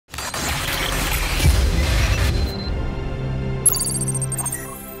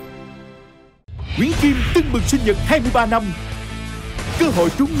Nguyễn Kim tưng bừng sinh nhật 23 năm. Cơ hội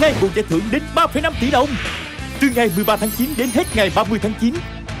trúng ngay nguồn giải thưởng đến 3,5 tỷ đồng từ ngày 13 tháng 9 đến hết ngày 30 tháng 9.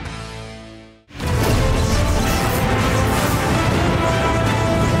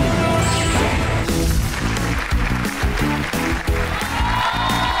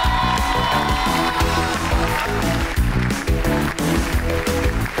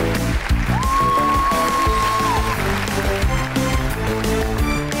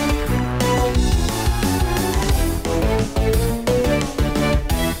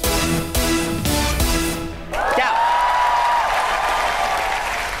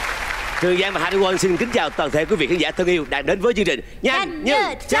 Giang và Hai Quân xin kính chào toàn thể quý vị khán giả thân yêu đang đến với chương trình Nhanh Như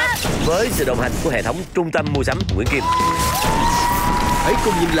Chớp với sự đồng hành của hệ thống trung tâm mua sắm Nguyễn Kim. Hãy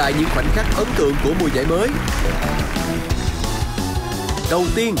cùng nhìn lại những khoảnh khắc ấn tượng của mùa giải mới. Đầu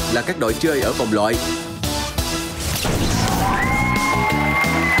tiên là các đội chơi ở vòng loại.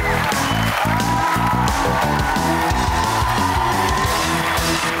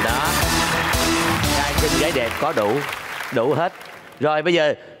 Đó, trai xinh gái đẹp có đủ hết. Rồi bây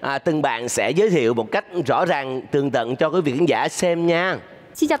giờ từng bạn sẽ giới thiệu một cách rõ ràng tường tận cho quý vị khán giả xem nha.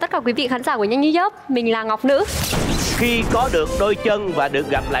 Xin chào tất cả quý vị khán giả của Nhanh Như Chớp, mình là Ngọc Nữ. Khi có được đôi chân và được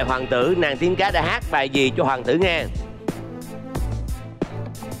gặp lại hoàng tử, nàng tiên cá đã hát bài gì cho hoàng tử nghe?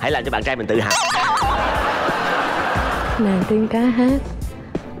 Hãy làm cho bạn trai mình tự hào. Nàng tiên cá hát.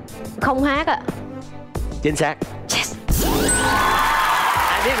 Không hát ạ. Chính xác. Yes.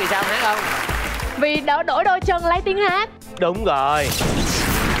 Ai biết vì sao hát không? Vì đỡ đổi đôi chân lấy tiếng hát. Đúng rồi.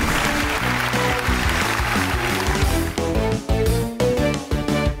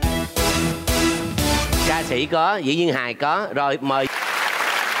 Ca sĩ có, diễn viên hài có. Rồi mời.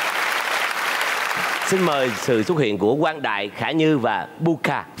 Xin mời sự xuất hiện của Quang Đại, Khả Như và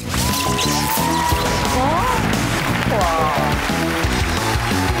Buka.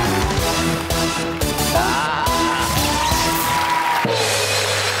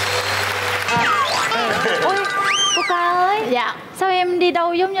 Buka ơi. Dạ. Sao em đi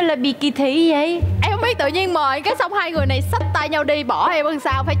đâu giống như là bị kỳ thị vậy? Em không biết, tự nhiên mời cái xong hai người này xách tay nhau đi, bỏ em hơn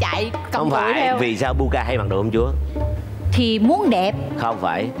sao phải chạy cầm Không phải theo. vì sao Buka hay mặc đồ công chúa? Thì muốn đẹp. Không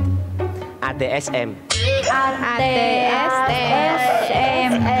phải. ATSM. ATSM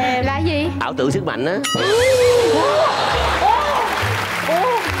là gì? Ảo tưởng sức mạnh á.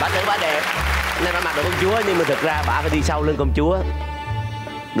 Bà tưởng bà đẹp nên bà mặc đồ công chúa, nhưng mà thực ra bà phải đi sau lưng công chúa.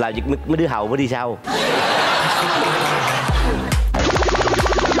 Là mấy đứa hầu mới đi sau.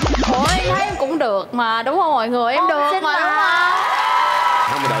 Ủa em thấy em cũng được mà đúng không mọi người? Em được mà đúng không?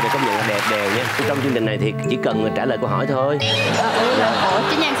 Không, mà đội này công nhận là đẹp đều nha. Trong chương trình này thì chỉ cần trả lời câu hỏi thôi. Ủa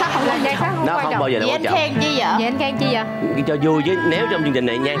chứ nhan sắc không quan trọng. Nó không bao giờ là quan trọng. Vậy anh khen chi vậy? Vậy anh khen chi vậy? Cho vui chứ nếu trong chương trình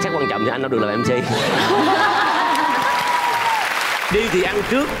này nhan sắc quan trọng thì anh đâu được làm MC. Đi thì ăn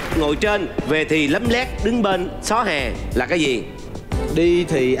trước ngồi trên, về thì lấm lét đứng bên xó hè là cái gì? Đi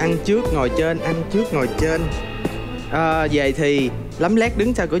thì ăn trước ngồi trên, ăn trước ngồi trên. Về thì lấm lét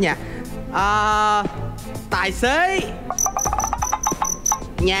đứng sau cửa nhà. Tài xế.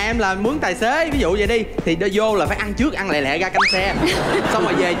 Nhà em là mướn tài xế, ví dụ vậy đi thì vô là phải ăn trước, ăn lẹ lẹ ra canh xe. Xong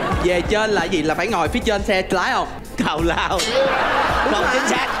rồi về trên là gì, là phải ngồi phía trên xe lái không? Tào lao. Không chính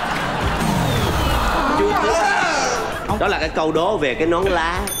xác. Đó là cái câu đố về cái nón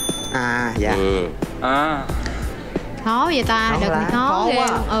lá. À dạ. Khó vậy ta, đợt này khó ghê. Quá.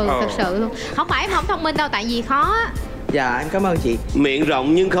 Thật sự luôn. Không phải em không thông minh đâu, tại vì khó á. Dạ em cảm ơn chị. Miệng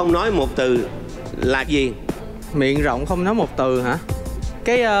rộng nhưng không nói một từ là gì? Miệng rộng không nói một từ hả?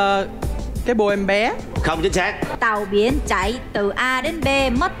 Cái bô em bé. Không chính xác. Tàu biển chạy từ A đến B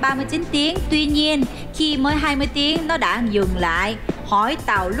mất 39 tiếng. Tuy nhiên khi mới 20 tiếng nó đã dừng lại. Hỏi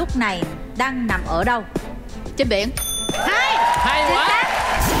tàu lúc này đang nằm ở đâu? Trên biển. Hay quá.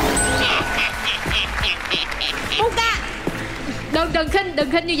 Buka.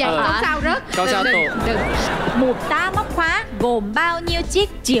 Đừng khinh như vậy, không sao rớt. Câu sao tụ. Một tá móc khóa gồm bao nhiêu chiếc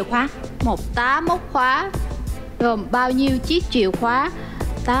chìa khóa? Một tá móc khóa gồm bao nhiêu chiếc chìa khóa?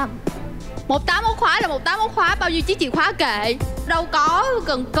 Một tá móc khóa là một tá móc khóa, bao nhiêu chiếc chìa khóa kệ. Đâu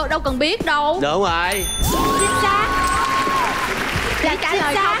cần biết đâu. Đúng rồi. Chính xác. Là trả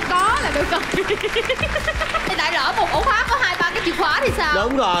lời không có là được rồi. Thì tại lỡ một ổ khóa có 2-3 cái chìa khóa thì sao?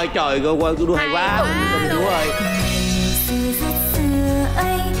 Đúng rồi, trời ơi, đua hay quá. Công chúa ơi.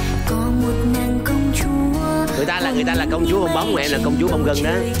 Người ta là công chúa bong bóng, em là công chúa bông gân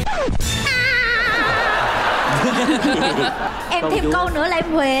đó. Em thêm câu nữa là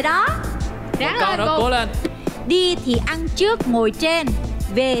em huề đó. Ráng lên cô. Cố lên. Đi thì ăn trước ngồi trên,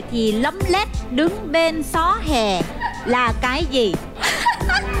 về thì lấm lét đứng bên xó hè là cái gì?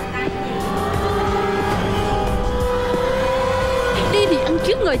 Đi thì ăn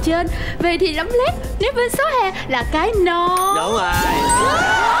trước người trên. Vậy thì lấm lét nếu bên số 2 là cái non. Đúng rồi.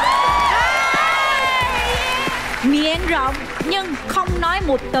 Miệng rộng nhưng không nói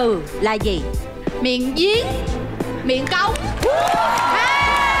một từ là gì? Miệng giếng, miệng cống. Chúa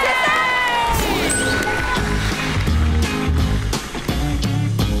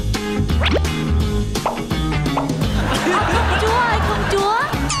ơi,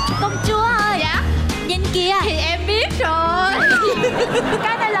 công chúa ơi. Dạ. Nhìn kìa. Thì em biết rồi.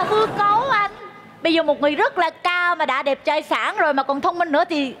 Cái này là hư cấu anh. Bây giờ một người rất là cao mà đã đẹp trai sẵn rồi mà còn thông minh nữa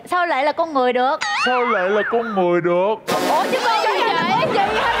thì sao lại là con người được? Sao lại là con người được? Ủa chứ con gì vậy?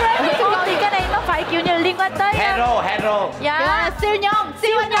 Con thì cái này nó phải kiểu như liên quan tới Hero. dạ siêu nhân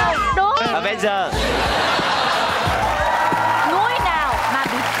đúng. Avenger. Núi nào mà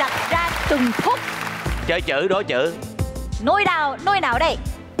bị đặt ra từng khúc? Chơi chữ, đố chữ. Núi nào đây?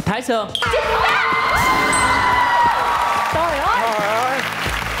 Thái Sơn.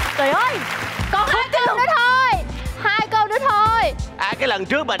 Trời ơi, còn 2 câu nữa thôi. 2 câu nữa thôi. Cái lần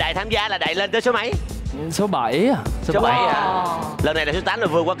trước mà Đại tham gia là Đại lên tới số mấy? Số 7 à? Số 7 à? Lần này là số 8 là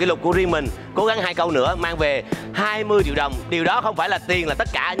vượt qua kỷ lục của riêng mình. Cố gắng 2 câu nữa mang về 20 triệu đồng. Điều đó không phải là tiền là tất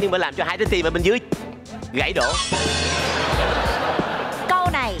cả, nhưng mà làm cho hai trái tim ở bên dưới gãy đổ. Câu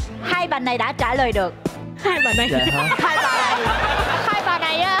này hai bạn này đã trả lời được. Dạ hả? Hai bà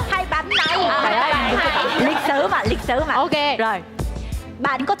này lịch sử mà. Ok. Rồi.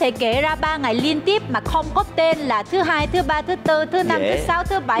 Bạn có thể kể ra 3 ngày liên tiếp mà không có tên là thứ 2, thứ 3, thứ 4, thứ 5, thứ 6,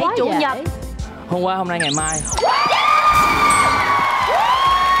 thứ 7, chủ nhật. Hôm qua, hôm nay, ngày mai.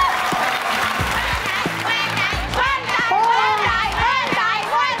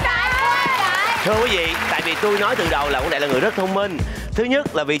 Thưa quý vị, tại vì tôi nói từ đầu là Quang Đại là người rất thông minh. Thứ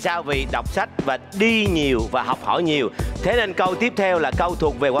nhất là vì sao? Vì đọc sách và đi nhiều và học hỏi nhiều. Thế nên câu tiếp theo là câu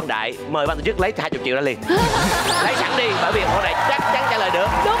thuộc về Quang Đại. Mời ban tổ chức lấy 20 triệu ra liền. Lấy sẵn đi, bởi vì Quang Đại chắc chắn trả lời được.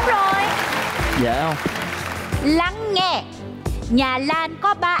 Đúng rồi. Dạ không? Lắng nghe. Nhà Lan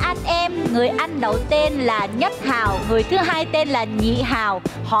có 3 anh em. Người anh đầu tên là Nhất Hào, người thứ hai tên là Nhị Hào.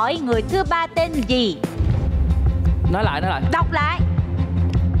 Hỏi người thứ ba tên gì? Nói lại. Đọc lại.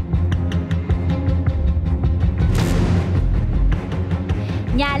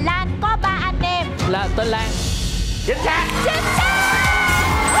 Nhà Lan có 3 anh em. Là tên Lan. Chính xác.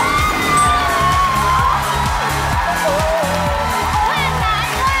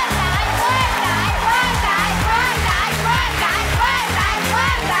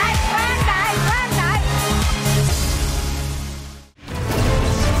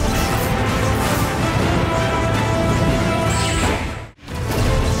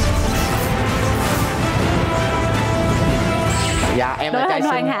 Dạ, em là trai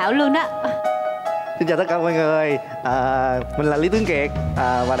hoàn hảo luôn đó. Xin chào tất cả mọi người. Mình là Lý Tuấn Kiệt,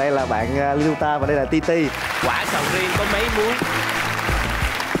 và đây là bạn Lưu Ta, và đây là TiTi. Quả sầu riêng có mấy muối?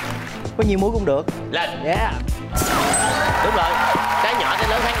 Có nhiều muối cũng được. Lên. Yeah. Đúng rồi, trái nhỏ trái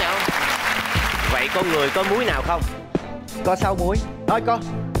lớn khác nhau. Vậy con người có muối nào không? Có 6 muối. Thôi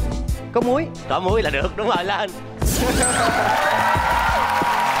có muối. Có muối là được, đúng rồi, lên.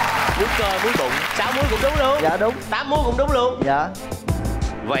 Muối cơ, muối bụng, 6 muối cũng đúng luôn. Dạ đúng. 8 muối cũng đúng luôn. Dạ.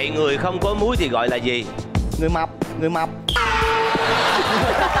 Vậy người không có muối thì gọi là gì? Người mập.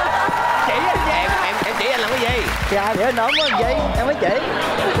 Chỉ em chỉ anh làm cái gì? Thì ai để anh ốm quá gì? Em mới chỉ.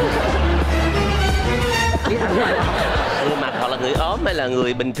 Người mập hoặc là người ốm hay là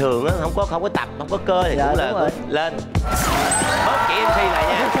người bình thường á, không có tập, không có cơ thì dạ, cũng là lên. Bớt chị MC lại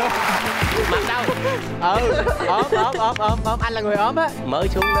nha. Mập đâu? ốm, anh là người ốm á. Mới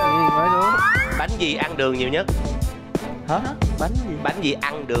xuống đó. Mới xuống. Bánh gì ăn đường nhiều nhất? Hả? Bánh gì? Bánh gì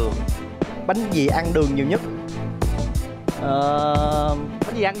ăn đường? Bánh gì ăn đường nhiều nhất?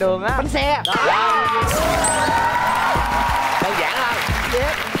 Bánh gì ăn đường á? Bánh xe. Đó. Đơn giản không?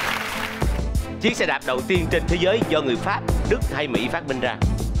 Yes. Chiếc xe đạp đầu tiên trên thế giới do người Pháp, Đức hay Mỹ phát minh ra?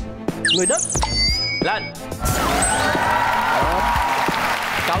 Người Đức. Lên.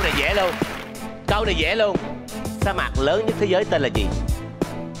 Câu này dễ luôn. Sa mạc lớn nhất thế giới tên là gì?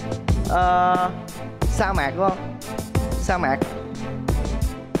 Sa mạc đúng không? Sa mạc.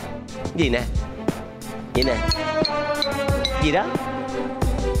 Gì nè? Gì nè? Gì đó?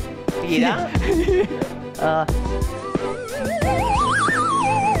 Cái gì đó?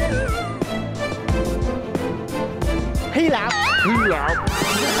 Hy Lạp.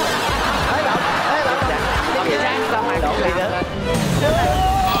 Không chính xác. Sao mày đổ gì nữa?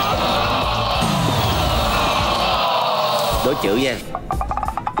 Đố chữ nha.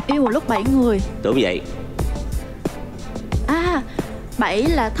 Yêu một lúc 7 người. Đúng vậy. 7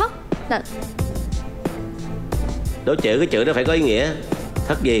 là thất. Đố chữ, cái chữ đó phải có ý nghĩa.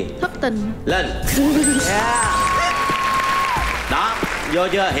 Thất gì? Thất tình. Lên. Đó, Vô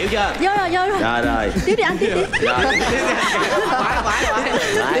chưa? Hiểu chưa? Vô rồi. Rồi. Tiếp đi anh, tiếp đi. Rồi.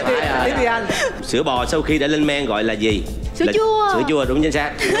 Tiếp đi anh. Sữa bò sau khi đã lên men gọi là gì? Sữa chua. Sữa chua đúng chính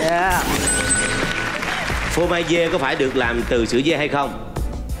xác. Yeah. Phô mai dê có phải được làm từ sữa dê hay không?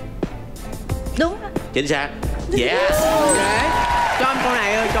 Đúng. Chính xác. Dạ. Cho em câu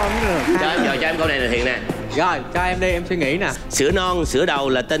này ơi, cho em được. Cho em câu này là Thiện nè. Rồi, cho em đi, em suy nghĩ nè. Sữa non, sữa đầu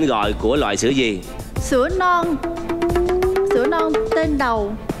là tên gọi của loại sữa gì? Sữa non tên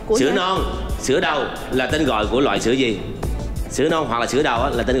đầu của Sữa non, sữa đầu là tên gọi của loại sữa gì? Sữa non hoặc là sữa đầu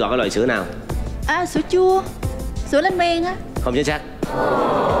là tên gọi của loại sữa nào? Sữa chua. Sữa lên men á. Không chính xác.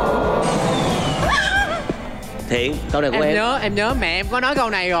 Thiện, câu này của Em nhớ mẹ em có nói câu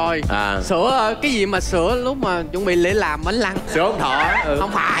này rồi. Sữa cái gì mà sữa lúc mà chuẩn bị để làm bánh lăng. Sữa ông thọ.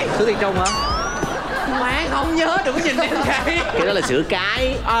 Không phải. Sữa Tiên Trung hả? Má không nhớ, đừng có nhìn em vậy. Cái đó là sữa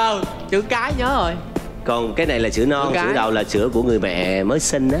cái. Sữa cái nhớ rồi. Còn cái này là sữa non, sữa đầu là sữa của người mẹ mới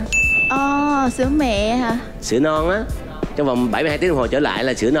sinh á. Sữa mẹ hả? Sữa non á. Trong vòng 72 tiếng đồng hồ trở lại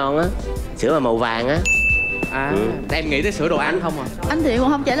là sữa non á. Sữa mà màu vàng á. Em nghĩ tới sữa đồ ăn không à? Anh Thiện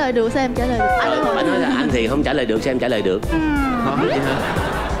còn không trả lời được, sao em trả lời được? Anh nói là anh Thiện không trả lời được, sao em trả lời được?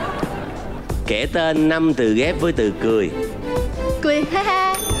 Kể tên 5 từ ghép với từ cười. Cười ha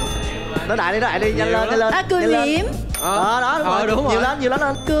ha. Nói đại đi, nhanh lên. Cười mỉm. Đó đúng rồi. Đúng rồi. Nhiều lên.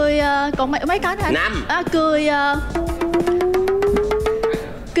 Cười còn mấy cái nữa. 5. Cười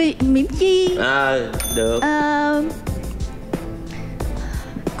cười mỉm chi. Được.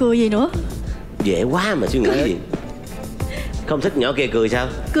 Cười gì nữa? Dễ quá mà suy nghĩ gì. Không thích nhỏ kia cười sao?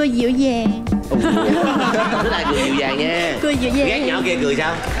 Cười dịu dàng. Thích ai cười dịu dàng nha. Cười dịu dàng. Ghét nhỏ kia cười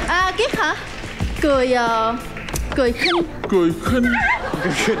sao? Ghét hả? Cười khinh.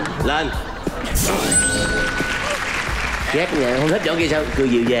 Lên. Ghét nha, không thích nhỏ kia sao? Cười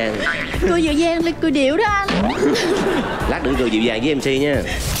dịu dàng. Cười dịu dàng là cười điệu đó anh. Lát đừng cười dịu dàng với MC nha.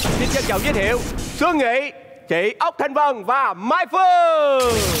 Xin trân trọng giới thiệu Xuân Nghị, chị Ốc Thanh Vân và Mai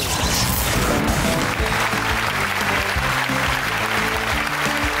Phương.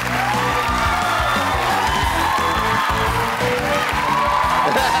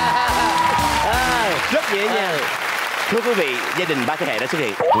 Rất nhẹ nhàng. Thưa quý vị, gia đình ba thế hệ đã xuất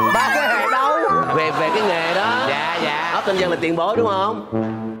hiện. Ba thế hệ đâu? Về cái nghề đó. Dạ. Ốc Thanh Vân là tiền bối đúng không?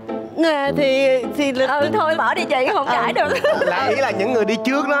 Nghề thì thôi bỏ đi chị, không cãi được. Là ý là những người đi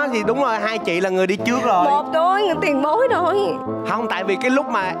trước đó thì đúng rồi, hai chị là người đi trước rồi. Một thôi, tiền bối thôi. Không, tại vì cái lúc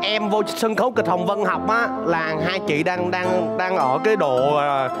mà em vô sân khấu kịch Hồng Vân học á là hai chị đang ở cái độ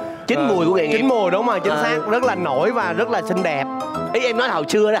chín mùi của nghề nghiệp. Chín mùi đúng rồi, chính xác. Rất là nổi và rất là xinh đẹp. Ý em nói hồi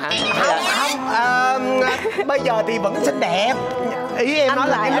xưa đó hả? Không, bây giờ thì vẫn xinh đẹp. Ý em nói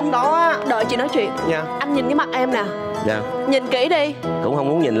là cái lúc đó á. Đợi chị nói chuyện. Dạ. Anh nhìn cái mặt em nè. Dạ. Nhìn kỹ đi. Cũng không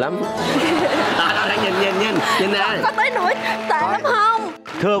muốn nhìn lắm. Nhìn nè. Có tới nỗi tệ lắm không?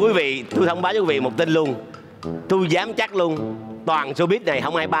 Thưa quý vị, tôi thông báo cho quý vị một tin luôn. Tôi dám chắc luôn, toàn showbiz này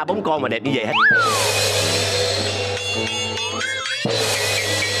không ai 3-4 con mà đẹp như vậy hết.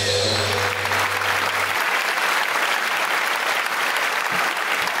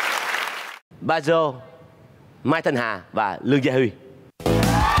 Ba Dô, Mai Thanh Hà và Lương Gia Huy.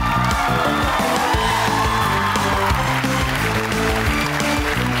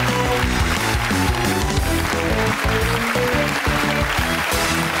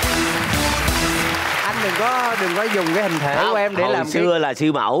 Anh đừng có dùng cái hình thể của em để làm. Hồi xưa là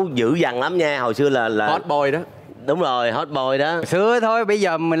siêu mẫu dữ dằn lắm nha. Hồi xưa là hot boy đó. Đúng rồi, hot boy đó. Xưa thôi, bây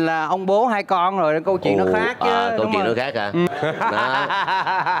giờ mình là ông bố hai con rồi, câu chuyện nó khác chứ. Câu chuyện nó khác hả?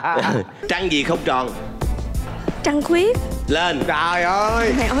 Trăng gì không tròn? Trăng khuyết. Lên. Trời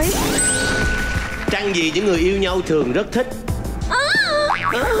ơi. Mẹ ơi. Trăng gì những người yêu nhau thường rất thích?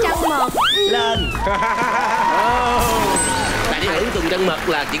 Trăng mật. Lên. Tại đi hưởng tuần trăng mật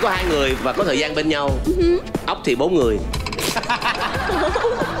là chỉ có 2 người và có thời gian bên nhau. Ốc thì 4 người.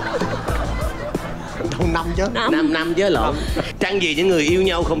 5 chứ. 5 chứ lộn. Trăng gì những người yêu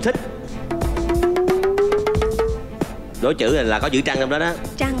nhau không thích? Đố chữ là có chữ trăng trong đó đó.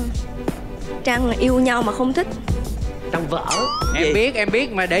 Trăng yêu nhau mà không thích. Trăng vỡ. Em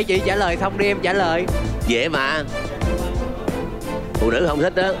biết mà để chị trả lời xong đi, em trả lời. Dễ mà. Phụ nữ không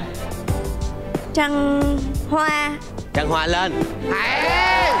thích đó. Trăng hoa. Trăng hoa lên.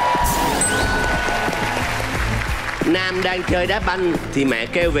 Nam đang chơi đá banh thì mẹ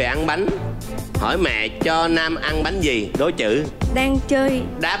kêu về ăn bánh. Hỏi mẹ cho Nam ăn bánh gì? Đố chữ. Đang chơi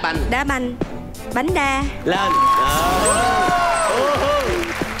đá banh. Bánh đa. Lên.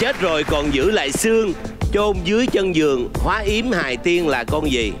 Chết rồi còn giữ lại xương, chôn dưới chân giường, hóa yếm hài tiên là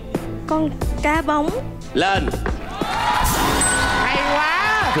con gì? Con cá bóng. Lên. Hay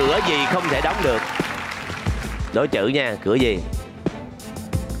quá. Cửa gì không thể đóng được? Đố chữ nha, cửa gì?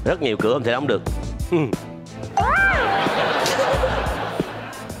 Rất nhiều cửa không thể đóng được.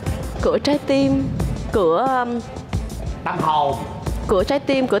 Cửa trái tim, cửa tâm hồn. Cửa trái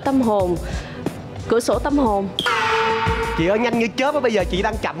tim, cửa tâm hồn, cửa sổ tâm hồn. Chị ơi, nhanh như chớp á, bây giờ chị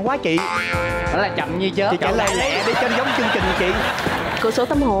đang chậm quá chị. Đó là chậm như chớp. Chị trả lời lẹ để cho giống chương trình chị. Cửa sổ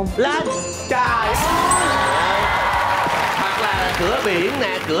tâm hồn. Lên. Trời ơi. Hoặc là cửa biển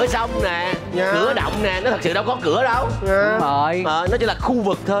nè, cửa sông nè, cửa động nè, nó thật sự đâu có cửa đâu. Đúng rồi. Nó chỉ là khu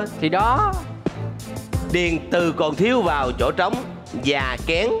vực thôi. Thì đó. Điền từ còn thiếu vào chỗ trống. Và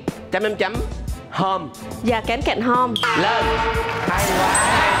kén chấm hôm. Và kén cạnh hôm. Lên. Hay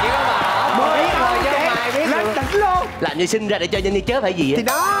quá. Chỉ có bảo. Mới thôi chứ không ai biết lên được. tỉnh luôn. Làm như sinh ra để cho nhanh như chớp hay gì á. Thì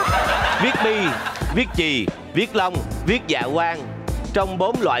đó. Viết bi, viết chì, viết long, viết dạ quang. Trong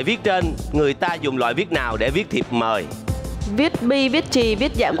 4 loại viết trên, người ta dùng loại viết nào để viết thiệp mời? Viết bi, viết chì,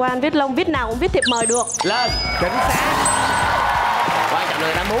 viết dạ quan, viết long, viết nào cũng viết thiệp mời được. Lên. Chính xác. Quan trọng là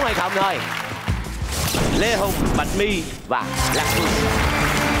người ta muốn hay không thôi. Lê Hùng, Bạch My và Lan Phương.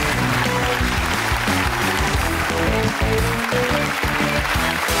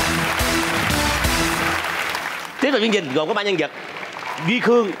 Tiếp tục chương trình gồm có 3 nhân vật: Duy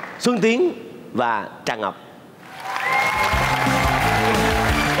Khương, Xuân Tiến và Trà Ngọc.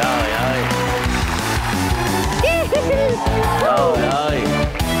 Trời ơi. Trời ơi.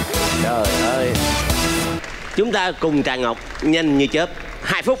 Trời ơi. Chúng ta cùng Trà Ngọc nhanh như chớp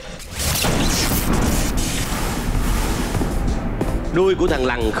 2 phút. Đuôi của thằng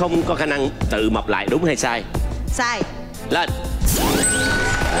lằn không có khả năng tự mọc lại, đúng hay sai? Sai. Lên.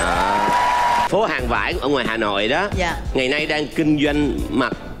 Phố hàng vải ở ngoài Hà Nội đó. Dạ. Ngày nay đang kinh doanh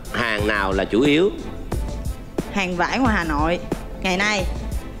mặt hàng nào là chủ yếu? Hàng vải ngoài Hà Nội ngày nay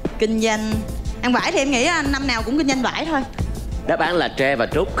kinh doanh hàng vải thì em nghĩ là năm nào cũng kinh doanh vải thôi. Đáp án là tre và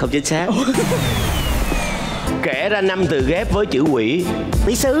trúc, không chính xác. Kể ra 5 từ ghép với chữ quỷ.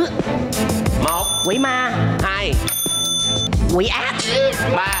 Quỷ sứ. 1. Quỷ ma. 2. Quỷ ác.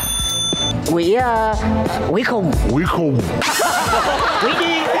 3. Quỷ quỷ khùng. Quỷ khùng. Quỷ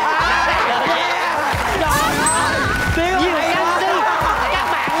điên. Nhiều canxi.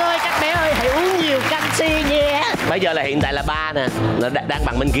 Các bạn ơi, các bé ơi, hãy uống nhiều canxi nhé. Bây giờ là hiện tại là 3 nè, là đang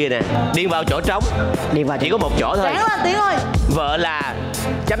bằng bên kia nè. Điền vào chỗ trống. Điền vào chỉ có 1 chỗ thôi. Đáng lên Tiến ơi. Vợ là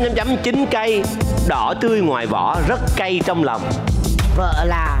chín cây, đỏ tươi ngoài vỏ, rất cay trong lòng. Vợ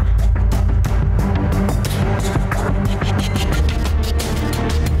là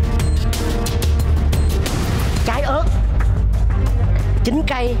trái ớt, 9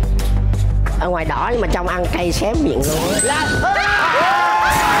 cây, ở ngoài đỏ nhưng mà trong ăn cay xém miệng luôn. Lên.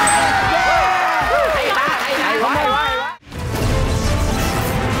 Hay quá.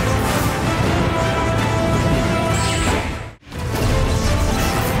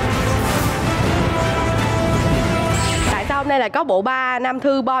 Tại sao hôm nay lại có bộ ba Nam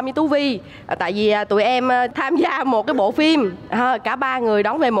Thư, Bom với Tú Vi? Tại vì tụi em tham gia một cái bộ phim, cả 3 người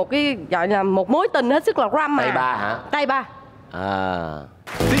đóng về một cái gọi là một mối tình hết sức là drama. Tay ba hả? Tay ba.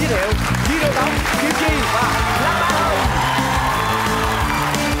 Xin giới thiệu Di Điều Tông, Kim Chi và Lắc Ba Lô.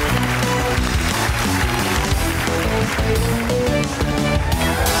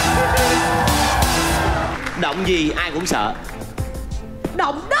 Động gì ai cũng sợ?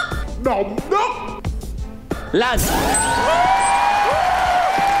 Động đất. Động đất. Lên.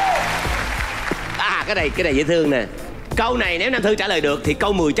 Cái này dễ thương nè. Câu này nếu Nam Thư trả lời được thì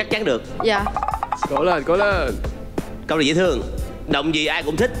câu 10 chắc chắn được. Dạ. Cố lên. Câu này dễ thương. Động gì ai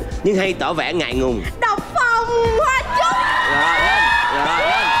cũng thích nhưng hay tỏ vẻ ngại ngùng. Độc Phong Hoa Trúc. Rồi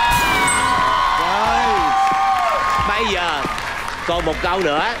lên. Rồi. Bây giờ còn một câu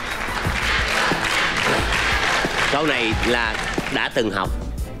nữa. Câu này là đã từng học.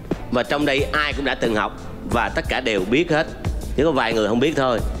 Và trong đây ai cũng đã từng học. Và tất cả đều biết hết. Chỉ có vài người không biết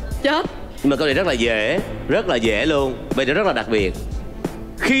thôi. Chết. Nhưng mà câu này rất là dễ luôn. Vậy thì rất là đặc biệt.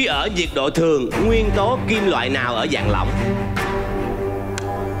 Khi ở nhiệt độ thường, nguyên tố kim loại nào ở dạng lỏng?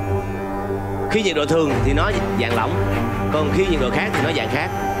 Khi nhiệt độ thường thì nó dạng lỏng, còn khi nhiệt độ khác thì nó dạng khác.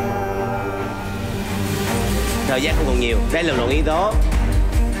 Thời gian không còn nhiều. Đây là một nguyên tố.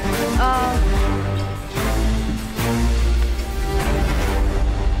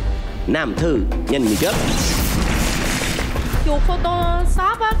 Nam Thư nhanh như chớp. Chuột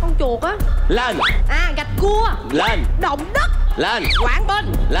Photoshop á, con chuột á. Lên. Gạch cua. Lên. Động đất. Lên. Quảng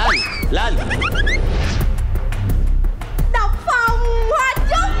Bình. Lên. Độc Phong Hoa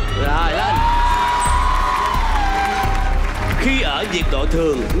Trúc. Rồi lên. Khi ở nhiệt độ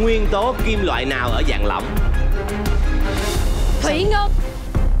thường, nguyên tố kim loại nào ở dạng lỏng? Thủy ngân.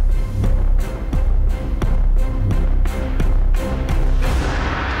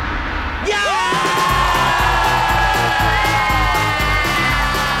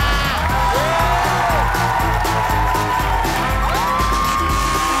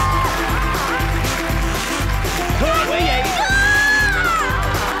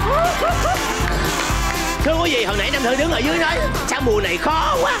 Thưa quý vị, hồi nãy nam thư đứng ở dưới nói sao mùa này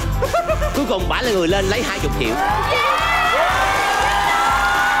khó quá. Cuối cùng bả là người lên lấy 20 triệu.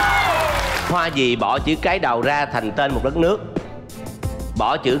 Hoa gì bỏ chữ cái đầu ra thành tên một đất nước,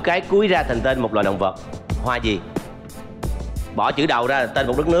 bỏ chữ cái cuối ra thành tên một loài động vật? Hoa gì? Bỏ chữ đầu ra là tên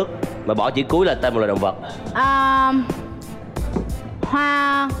một đất nước, mà bỏ chữ cuối là tên một loài động vật.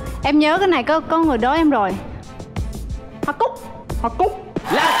 Hoa... Em nhớ cái này có người đố em rồi. Hoa cúc. Hoa cúc.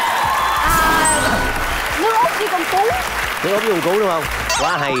 Nước Úc đi con cú. Nước Úc đi con cú đúng không?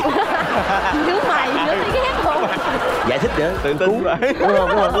 Quá hay. Đứa mày nữa thì ghét luôn. Giải thích nữa. Tự cú.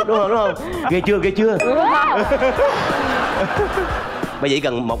 Đúng không? Ghê chưa? Bây giờ chỉ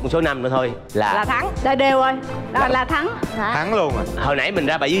cần một số năm nữa thôi là thắng. Đã đều rồi. Là thắng. Thắng luôn à. Hồi nãy mình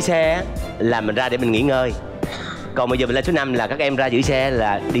ra bãi dưới xe là mình ra để mình nghỉ ngơi. Còn bây giờ mình lên số 5 là các em ra giữ xe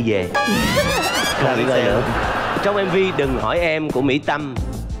là đi về. Không nghỉ ngơi nữa. Trong MV Đừng Hỏi Em của Mỹ Tâm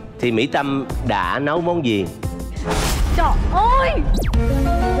thì Mỹ Tâm đã nấu món gì? Trời ơi!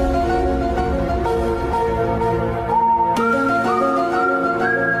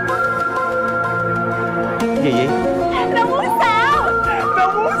 Gì vậy? Nó muốn xào!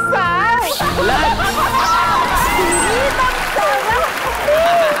 Lên!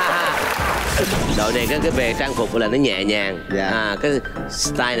 Đội này cái về trang phục là nó nhẹ nhàng. Cái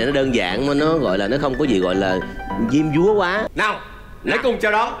style này nó đơn giản mà nó gọi là nó không có gì gọi là diêm dúa quá. Nào, hãy cùng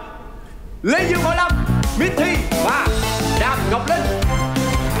chào đón Lê Dương Lâm, TiTi và Đàm Ngọc Linh.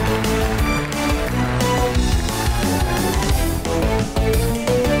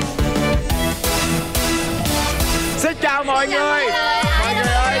 Xin chào mọi người. Mọi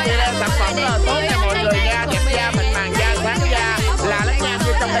người ơi, vậy là sản phẩm rất là tốt nha mọi người nha. Đẹp da, mịn màng da, sáng da, là nó nhanh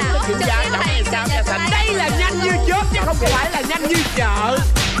như trong đấy, kiểm da, chẳng hay sao da sạch. Đây là nhanh như chớp chứ không phải là nhanh như chợ.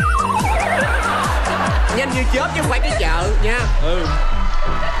 Nhanh như chớp chứ không phải cái chợ nha.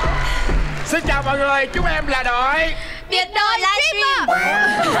 Xin chào mọi người, chúng em là đội Biệt đội livestream.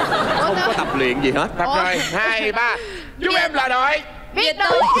 Không có tập luyện gì hết. Tập rồi, 2, 3. Chúng em là đội Biệt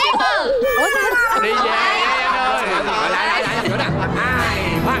đội streamer. Đi về em ơi. Lại chỗ nào? 2,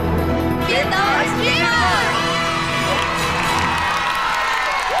 3. Biệt đội streamer.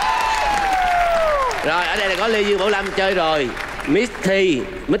 Rồi ở đây là có Lê Dương Bảo Lâm chơi rồi, Miss Thi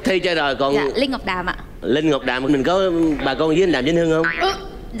chơi rồi, còn Dạ, Linh Ngọc Đàm ạ. Linh Ngọc Đàm mình có bà con với anh Đàm Vĩnh Hưng không?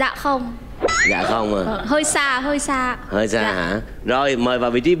 Dạ không. Dạ không à. Hơi xa. Hơi xa dạ. Hả? Rồi mời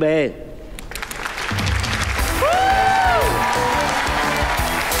vào vị trí B.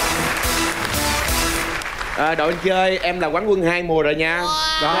 Đội anh chơi, em là quán quân 2 mùa rồi nha.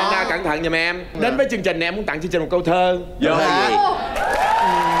 Nên cẩn thận giùm em. Đến với chương trình này em muốn tặng chương trình một câu thơ. Vô gì?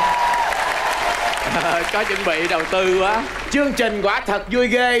 Có chuẩn bị đầu tư quá. Chương trình quả thật vui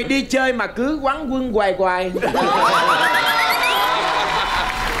ghê, đi chơi mà cứ quán quân hoài.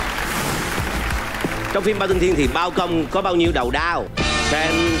 Trong phim Bao Tinh Thiên thì bao công có bao nhiêu đầu đao?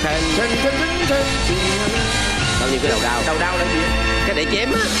 Bao nhiêu cái đầu đao? Đầu đao là gì? Cái để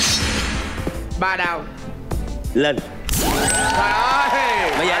chém á. 3 đao. Lên. Trời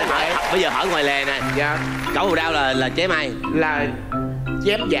ơi. Bây giờ hỏi ngoài lề nè. Dạ. Cẩu đầu đao là chém ai? Là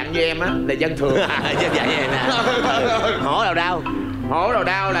chém dạng như em á, là dân thường. Chém dạng như em nè. Hổ đầu đao. Hổ đầu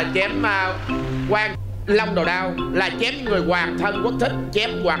đao là chém quan. Long đầu đao là chém người hoàng thân quốc thích,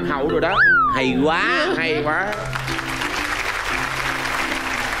 chém hoàng hậu rồi đó. Hay quá.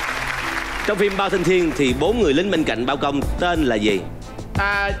 Trong phim Bao Tinh Thiên thì 4 người lính bên cạnh bao công tên là gì?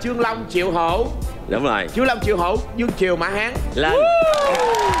 Chương Long, Triệu Hổ. Đúng rồi. Chương Long, Triệu Hổ, Dương Triều, Mã Hán. Lên.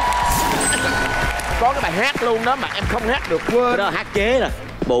 Có cái bài hát luôn đó mà em không hát được, quên. Cái đó hát chế rồi.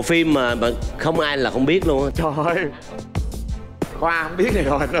 Bộ phim mà không ai là không biết luôn á. Trời ơi. Khoa không biết này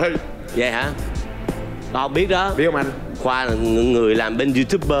rồi anh ơi. Vậy hả? Tao không biết đó. Biết không anh? Khoa là người làm bên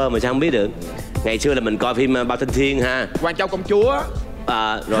YouTuber mà sao không biết được. Ngày xưa là mình coi phim Bao Tinh Thiên ha. Hoàng Châu Công Chúa.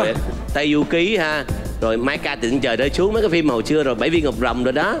 Rồi Tây Du Ký ha. Rồi Mai Ca Từ Trời Rơi Xuống, mấy cái phim hồi xưa rồi 7 viên ngọc rồng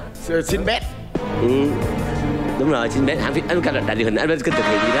rồi đó. Sinbad. Đúng rồi, Sinbad. Hãng phim anh đài truyền hình anh thực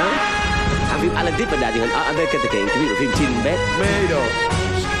hiện gì đó. Hãng phim Alan Tiếp và đài truyền hình anh thực hiện cái phim Sinbad. Mê đồ.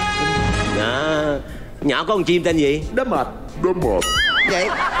 Đó. Nhỏ có con chim tên gì? Đớm mệt. Vậy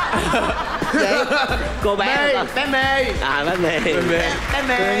cô bé bé Mê. Bé Mê. Bé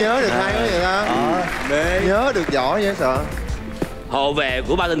Mê. Nhớ được hai cái gì đó. Nhớ được giỏi vậy sợ. Hộ vệ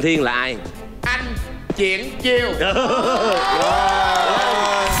của Bao Tinh Thiên là ai? Anh Triển Chiêu.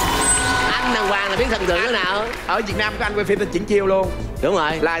 Anh đàng hoàng là biết thần tượng thế nào? Ở Việt Nam có anh quay phim tên Triển Chiêu luôn. Đúng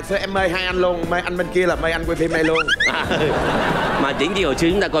rồi. Là em mê hai anh luôn, mê anh bên kia là mê anh quay phim này luôn. Mà Triển Chiêu hồi xưa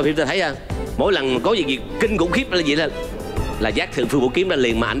chúng ta coi phim ta thấy mỗi lần có gì kinh khủng khiếp là gì là giác thượng Phương Vũ Kiếm ra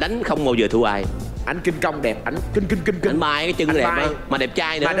liền mà anh đánh không bao giờ thua ai. Anh kinh công đẹp, anh kinh. Anh mai cái chân Anh đẹp mai. mà đẹp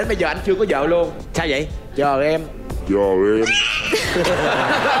trai nữa. Mà đến bây giờ anh chưa có vợ luôn. Sao vậy? Chờ em.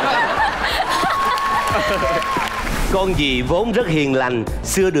 Con gì vốn rất hiền lành,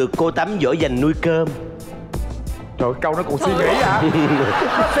 xưa được cô Tắm dỗ dành nuôi cơm. Trời, câu nó còn suy nghĩ hả?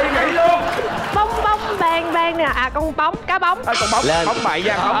 Suy nghĩ luôn. Bông bang nè. À, con bóng, cá bóng. Con bóng. Lên. Bóng bậy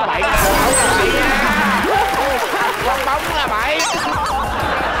Giang, bóng bậy. Con bóng là bậy.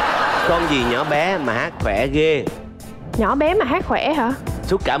 Con gì nhỏ bé mà hát khỏe ghê. Nhỏ bé mà hát khỏe hả?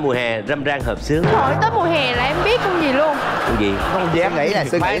 Suốt cả mùa hè râm ran hợp xướng. Trời, tới mùa hè là em biết con gì luôn. Con gì? Con dám nghĩ nè,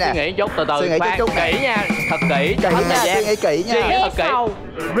 suy nghĩ nè. Suy nghĩ chút từ từ. Suy nghĩ chút kỹ nha. Thật kỹ cho hết thời gian. Suy nghĩ kỹ nha. Suy nghĩ thật kỹ.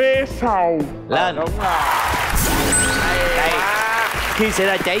 Ve sầu. Lên. Đúng rồi. Đây. Khi xảy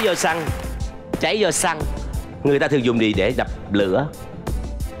ra cháy do xăng, người ta thường dùng gì để dập lửa?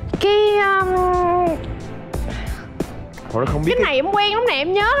 Cái Thôi nó không biết. cái này em quen lắm nè,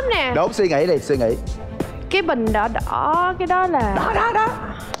 em nhớ lắm nè. Đốt suy nghĩ đi, suy nghĩ. Cái bình đỏ cái đó là đó.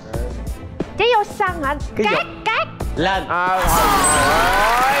 Cháy vô xăng hả? Cát. Lên. Ơi.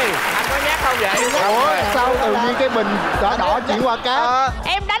 Anh có nhắc không vậy? Ủa, sao tự nhiên cái bình đỏ chuyển qua cát?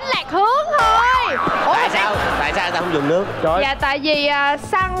 Em đánh lạc hướng thôi. Ủa, Tại sao người ta không dùng nước? Trời. Dạ tại vì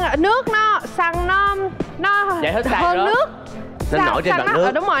xăng nó Vậy hết xăng hơn đó. nước. Nó nổi trên mặt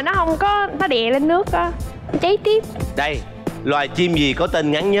nước. Đúng rồi, nó không có, nó đè lên nước á, cháy tiếp. Đây, loài chim gì có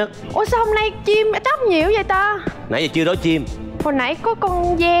tên ngắn nhất? Ủa sao hôm nay chim tóc nhiều vậy ta? Nãy giờ chưa nói chim. Hồi nãy có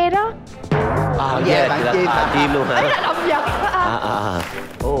con dê đó. Dê bạn chim hả? Chim luôn hả? Ấy là động vật đó.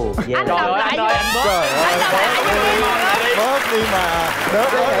 Ồ, dê. Anh đọc lại anh bớt. Anh đọc lại Bớt đi mà.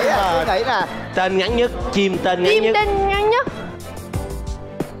 Bớt suy nghĩ nè. Tên ngắn nhất, chim tên ngắn chim nhất. tên ngắn nhất.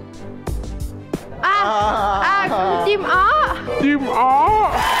 Chim ó. Chim ó.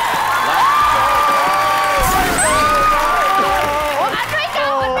 Ủa anh biết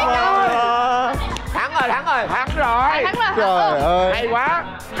đâu. Thắng rồi. Trời ơi. Hay quá.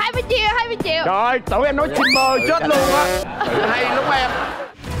 20 triệu. Trời, tụi em nói chim mơ chết luôn á. Hay đúng không em?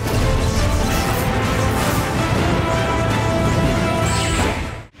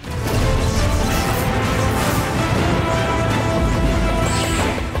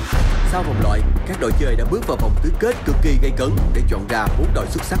 Sau vòng loại, các đội chơi đã bước vào vòng tứ kết cực kỳ gay cấn để chọn ra 4 đội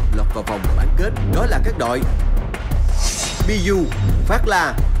xuất sắc lọt vào vòng bán kết. Đó là các đội Biu, Phát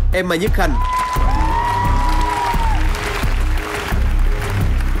La, Emma Nhất Khanh,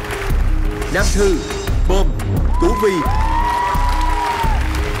 Nam Thư, Bom, Tú Vi,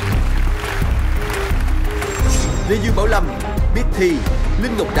 Lê Dương Bảo Lâm, TiTi,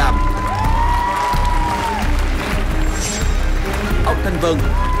 Linh Ngọc Đàm, Ốc Thanh Vân,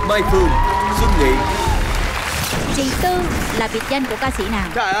 Mai Phương, Xuân Nghị. Chị Tư là biệt danh của ca sĩ nào?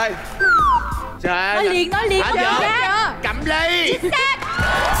 Trời ơi. Trời ơi. Nói liền. Cẩm Ly. Chính xác.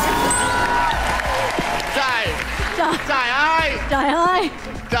 Trời ơi.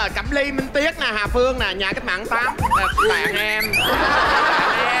 Trời, Cẩm Ly, Minh Tuyết nè, Hà Phương nè, nhà cách mạng 8. Bạn em.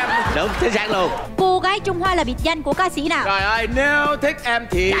 Đúng, chính xác luôn. Cô gái Trung Hoa là biệt danh của ca sĩ nào? Trời ơi, nếu thích em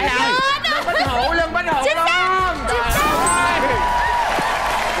thì Lương Bánh Hậu Chính xác. luôn.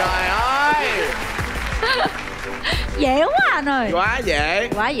 Trời ơi. Dễ quá anh ơi.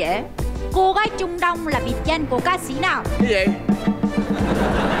 Quá dễ. Cô gái Trung Đông là biệt danh của ca sĩ nào? Cái gì?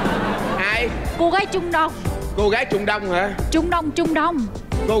 Ai? Cô gái Trung Đông. Cô gái Trung Đông hả? Trung Đông.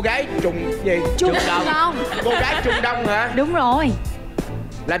 Cô gái Trung gì? Trung Đông. Cô gái Trung Đông hả? Đúng rồi.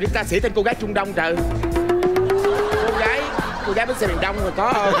 Là những ca sĩ tên cô gái Trung Đông trời. Cô gái bến xe miền Đông rồi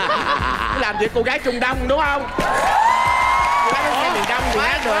có không? Làm gì cô gái Trung Đông đúng không? Cô gái bến xe miền Đông thì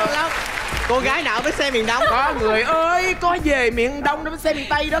hát được. Cô gái nào với xe miền Đông? Có người ơi, có về miền Đông đó với xe miền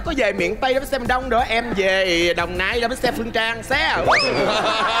Tây đó, có về miền Tây đó với xe miền Đông nữa. Em về Đồng Nai đó với xe Phương Trang xé.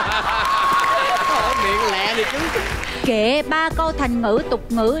 Miệng lẹ đi chứ. Kể 3 câu thành ngữ tục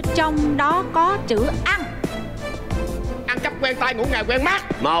ngữ trong đó có chữ ăn. Ăn cắp quen tay, ngủ ngày quen mắt.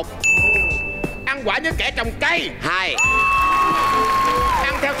 1. Ăn quả như kẻ trồng cây. 2.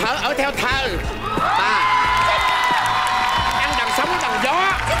 Ăn theo thở, ở theo thờ. 3. Ăn đằng sống đằng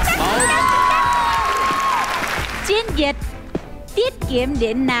gió. 4. Chiến dịch tiết kiệm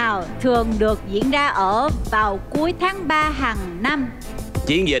điện nào thường được diễn ra vào cuối tháng 3 hàng năm?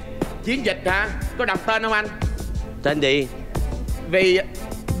 Chiến dịch hả? Có đọc tên không anh? Tên gì? Vì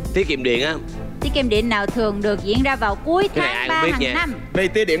tiết kiệm điện á. Tiết kiệm điện nào thường được diễn ra vào cuối tháng 3 hàng năm? Vì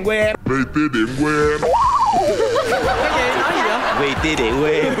tia điện quê em. Cái gì nói gì vậy? Vì tia điện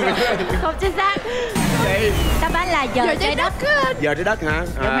quê em. Không chính xác. chị? Đáp án là giờ trái đất. Giờ trái đất hả?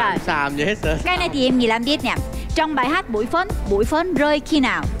 Đúng rồi. Xàm vậy hết rồi. Cái này thì em gì làm biết nè. Trong bài hát bụi phấn rơi khi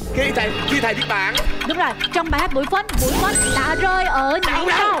nào? Khi thầy viết bản. Đúng rồi. Trong bài hát bụi phấn đã rơi ở những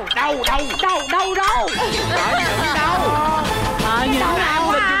đâu? Đâu? Đâu?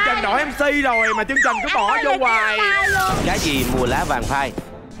 Lên chương trình đổi MC rồi mà chương trình cứ bỏ vô hoài. Cái gì mùa lá vàng phai?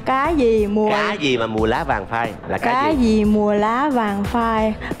 Cái gì mùa... Cái gì mà mùa lá vàng phai là cái gì mùa lá vàng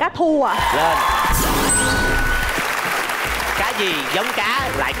phai? Cá thu à? Lên. Cái gì giống cá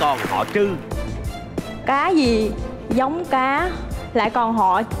lại còn họ trư? Cái gì giống cá lại còn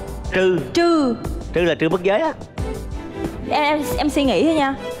họ trư? Trư là trư bất giới á. Em suy nghĩ thôi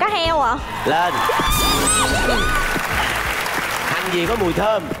nha. Cá heo à? Lên. Hành gì có mùi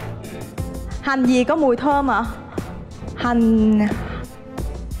thơm? Hành gì có mùi thơm à?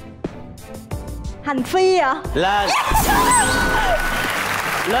 Hành phi à? Lên.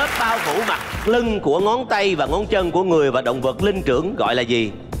 Lớp bao phủ mặt lưng của ngón tay và ngón chân của người và động vật linh trưởng gọi là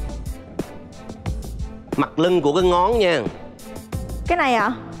gì? Mặt lưng của cái ngón nha. Cái này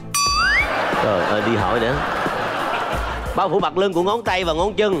à? Trời ơi, đi hỏi nữa. Bao phủ mặt lưng của ngón tay và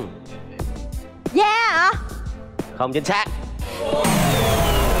ngón chân. Da à? Không chính xác.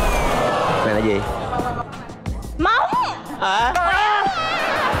 Này là gì? Móng à?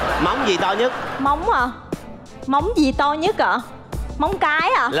 Móng gì to nhất? Móng à? Móng gì to nhất ạ? Móng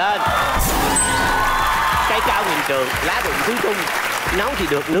cái à? Lên. Cây cao nghìn trượng, lá rụng tứ tung, nấu thì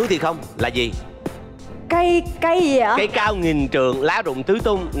được, nướng thì không là gì? Cây gì ạ? Cây cao nghìn trượng, lá rụng tứ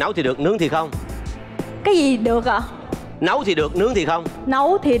tung, nấu thì được, nướng thì không. Cái gì được ạ? Nấu thì được, nướng thì không.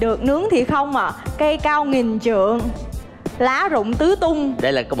 Nấu thì được, nướng thì không à? Cây cao nghìn trượng, lá rụng tứ tung.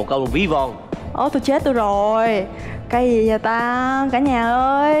 Đây là một câu ví von. Ồ, tôi chết tôi rồi. Cây gì vậy ta? Cả nhà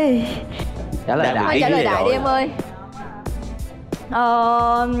ơi. Trả lời đại. Trả lời đại đi em ơi.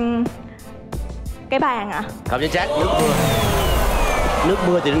 Cái bàn à? Không chính xác. Nước mưa. Nước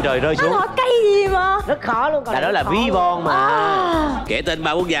mưa từ trên trời rơi xuống. Nó cây gì mà? Rất khó luôn. Đó là ví von mà. Kể tên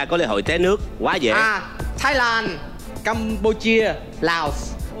 3 quốc gia có lễ hội té nước. Quá dễ. Thái Lan, Campuchia,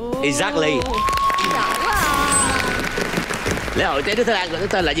 Laos. Exactly. Lễ hội té nước Thái Lan gọi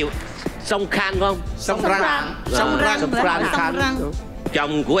tên là gì? Sông Khan phải không? Sông Răng.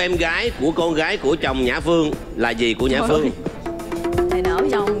 Chồng của em gái của con gái của chồng Nhã Phương là gì của Nhã Phương? Thầy nở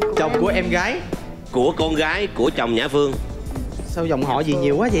chồng của em gái của con gái của chồng Nhã Phương. Sao dòng họ gì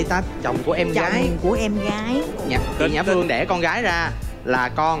nhiều quá vậy ta? Chồng của em gái. Chồng của em gái. Nhã Phương đẻ con gái ra là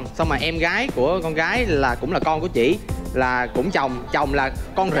con, xong mà em gái của con gái là cũng là con của chị, là cũng chồng là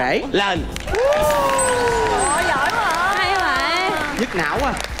con rể. Lên. Giỏi quá. Hay mà. Nhức não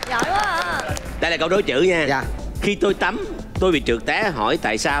quá. Giỏi quá. Đây là câu đố chữ nha. Dạ. Khi tôi tắm, tôi bị trượt té, hỏi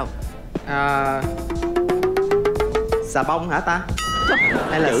tại sao? Xà bông hả ta?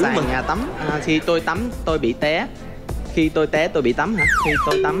 Hay là chữ sàn mà. nhà tắm? Khi tôi tắm, tôi bị té. Khi tôi té, tôi bị tắm hả? Khi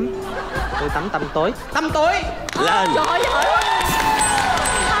tôi tắm tăm tối. Tăm tối. Lên. Giỏi quá.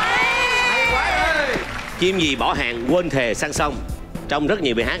 Chim gì bỏ hàng quên thề sang sông? Trong rất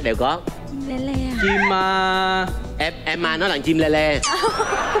nhiều bài hát đều có. Chim lê lê. Chim em nói là chim lê lê.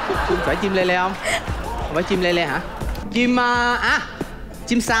 Không phải chim lê lê không? Không phải chim lê lê hả? Chim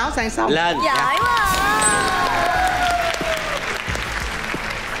chim sáo sang sông. Lên. Giỏi quá.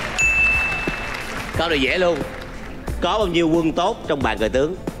 Câu này dễ luôn. Có bao nhiêu quân tốt trong bàn cờ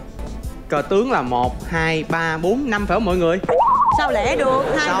tướng? Cờ tướng là 1, 2, 3, 4, 5 phải không mọi người? Sao lẻ được?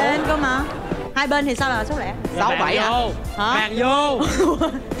 Hai 6. bên cơ mà. Hai bên thì sao là số lẻ? 6, 7 hả? Bàn vô.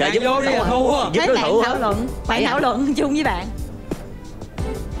 Trời, giúp vô đi là thua. Giúp Thế đối bạn thủ thảo luận. Bạn thảo luận chung với bạn.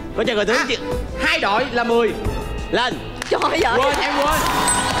 có chơi cờ tướng chứ? 2 đội là 10. Lên. Trời ơi. Quên, em quên.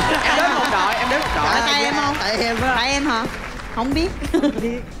 Em đếm một đội, em đếm một đội. Tại em không? Tại em hả? Không biết.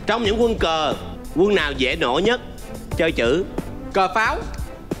 Trong những quân cờ, quân nào dễ nổ nhất? Chơi chữ. Cờ pháo.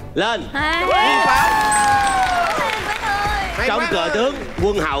 Lên. Quân pháo. Trong cờ tướng,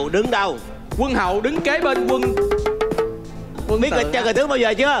 quân hầu đứng đâu? Quân hầu đứng kế bên quân. Biết chơi cờ tướng bao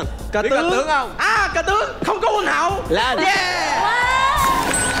giờ chưa? Cờ tướng không? Cờ tướng không có quân hầu. Lên.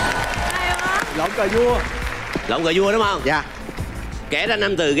 Lộn cờ vua. Lộn cờ vua đúng không? Dạ. Kể ra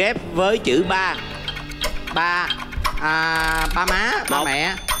 5 từ ghép với chữ ba. Ba má, ba Một.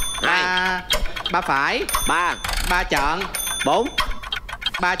 mẹ. 2. Ba phải. 3. Ba trợn. 4.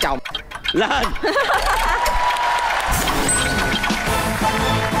 Ba chồng. Lên.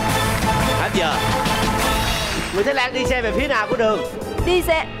 Hết giờ. Người Thái Lan đi xe về phía nào của đường? Đi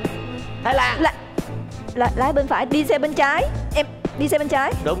xe. Thái Lan. Lái bên phải, đi xe bên trái. Em đi xe bên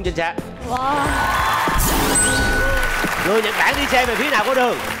trái. Đúng, chính xác. Wow. Người Nhật Bản đi xe về phía nào của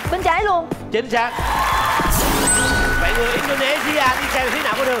đường? Bên trái luôn. Chính xác. Vậy người Indonesia đi xe phía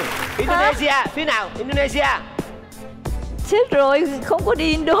nào có đường? Indonesia, phía nào? Indonesia. Chết rồi, không có đi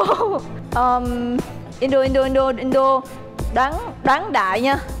Indo. Indo. Đoán đại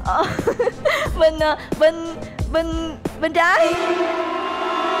nha. Bên trái.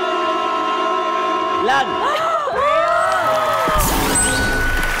 Lên.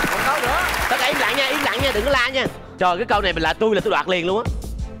 Tất cả im lặng nha, đừng có la nha. Trời, cái câu này là tôi đoạt liền luôn á.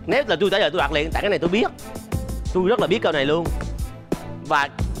 Nếu là tôi trả lời tôi đoạt liền, tại cái này tôi biết. Tôi rất là biết câu này luôn. Và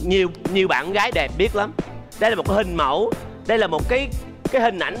nhiều bạn gái đẹp biết lắm. Đây là một cái hình mẫu, đây là một cái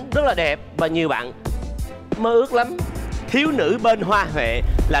hình ảnh rất là đẹp và nhiều bạn mơ ước lắm. Thiếu nữ bên hoa huệ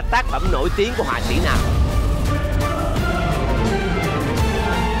là tác phẩm nổi tiếng của họa sĩ nào?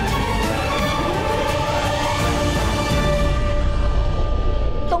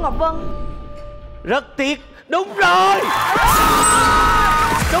 Tô Ngọc Vân. Rất tiếc. Đúng rồi.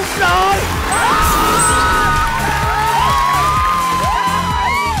 Đúng rồi.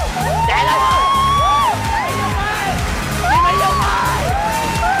 Chạy lên. Chị Mỹ Dung ơi.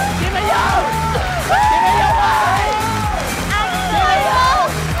 Chị Mỹ Dung. Chị Mỹ Dung ơi. Chị Mỹ Dung.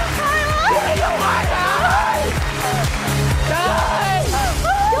 Chị Mỹ Dung ơi. Trời.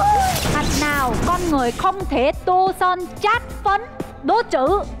 Mặt nào con người không thể tô son chát phấn? Đố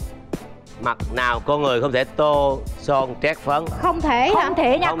chữ. Mặt nào con người không thể tô son trét phấn? Không thể hả? Không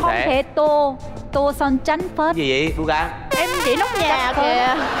thể nha, không thể tô son trắng phấn. Gì vậy cô gái? Em chỉ nóc nhà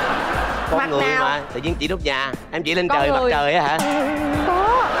kìa. Con Mặt người nào? mà tự nhiên chỉ nóc nhà. Em chỉ lên Con trời, mặt người. trời á hả?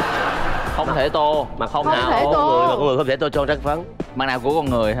 Có. Không thể tô. Mà không Không nào thể con tô. người mà con người không thể tô son trét phấn. Mặt nào của con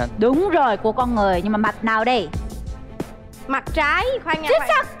người hả? Đúng rồi, của con người, nhưng mà mặt nào đây? Mặt trái. Khoan nha. Chính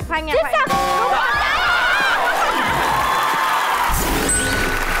xác. Khoan nha. Chính xác.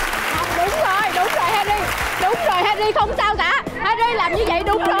 Đúng rồi Harry. Đúng rồi Harry, không sao cả. Harry làm như vậy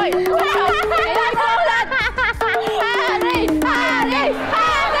đúng rồi. Đúng rồi. Vậy thôi, cố lên. Harry.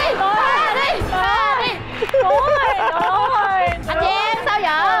 Đúng rồi. Anh Giang sao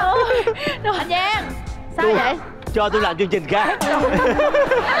vậy? Anh Giang sao vậy? Cho tôi làm chương trình khác.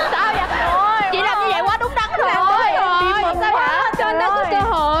 Sao vậy? Chị làm như vậy quá đúng đắn rồi. Sao vậy? Cho anh có cơ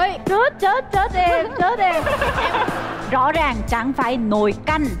hội. Chết em. Rõ ràng chẳng phải nồi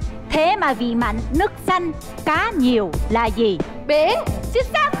canh. Thế mà vì mặn nước xanh cá nhiều là gì? Biển. Chính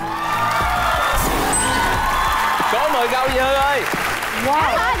xác. Có 10 câu Như ơi. Wow.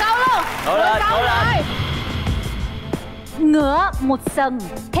 Thôi câu luôn. Cố lên. Ngựa một sừng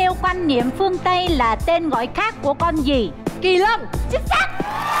theo quan niệm phương Tây là tên gọi khác của con gì? Kỳ lân. Chính xác.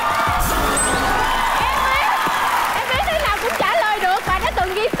 Em biết thế nào cũng trả lời được. Bạn đã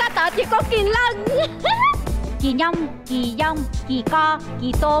từng ghi xa tờ chỉ có kỳ lân. Kỳ nhông, kỳ dông, kỳ co,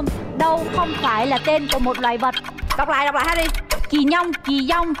 kỳ tôm đâu không phải là tên của một loài vật. Đọc lại Harry. Kỳ nhông, kỳ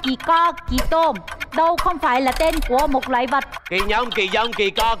dông, kỳ co, kỳ tôm đâu không phải là tên của một loài vật. Kỳ nhông, kỳ dông, kỳ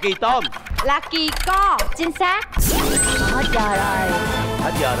co, kỳ tôm. Là kỳ co. Chính xác. Hết giờ rồi.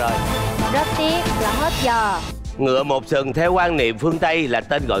 Hết giờ rồi. Rất tiếc là hết giờ. Ngựa một sừng theo quan niệm phương Tây là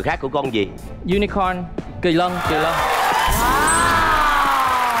tên gọi khác của con gì? Unicorn. Kỳ lân.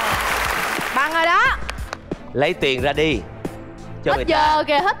 Bằng rồi đó. Lấy tiền ra đi. Cho Hết người ta. giờ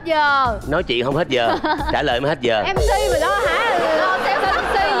kìa, hết giờ. Nói chuyện không hết giờ. Trả lời mới hết giờ. MC mà đó hả? Lo theo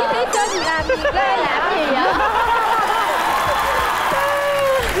MC với thí sinh làm gì ghê làm gì vậy?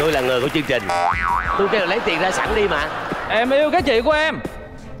 Tôi là người của chương trình. Tôi kêu là lấy tiền ra sẵn đi mà. Em yêu các chị của em.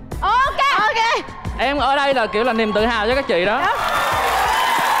 Ok. Em ở đây là kiểu là niềm tự hào cho các chị đó.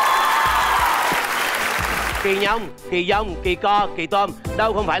 Kỳ nhông, kỳ dông, kỳ co, kỳ tôm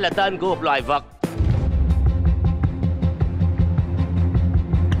đâu không phải là tên của một loài vật.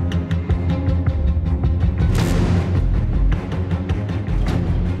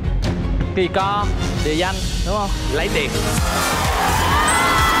 Kỳ co, địa danh đúng không? Lấy tiền.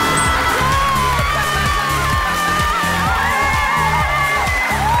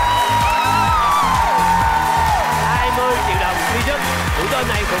 Buổi tối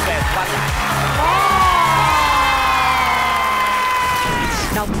nay thuộc về Quang Đại.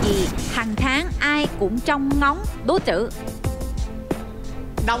 Đồng gì hàng tháng ai cũng trông ngóng? Đố chữ.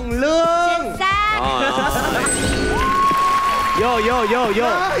 Đồng lương. Chính xác. Vô.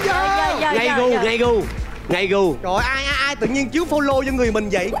 Ngay gu. Trời ơi, ai tự nhiên chiếu follow cho người mình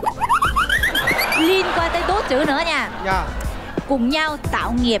vậy? Liên quan tới đố chữ nữa nha. Dạ. Cùng nhau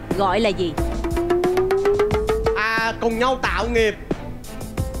tạo nghiệp gọi là gì? Cùng nhau tạo nghiệp.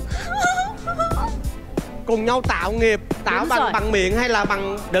 Cùng nhau tạo nghiệp. Tạo bằng miệng hay là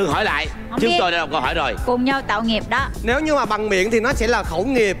bằng... Đừng hỏi lại. Chúng tôi đã đọc câu hỏi rồi. Cùng nhau tạo nghiệp đó. Nếu như mà bằng miệng thì nó sẽ là khẩu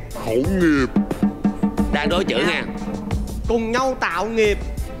nghiệp. Đang đối chữ nha. Cùng nhau tạo nghiệp.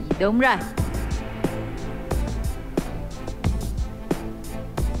 Đúng rồi.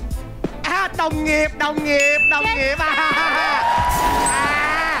 Đồng nghiệp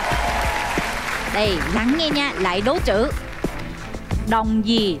Đây, lắng nghe nha, lại đố chữ. Đồng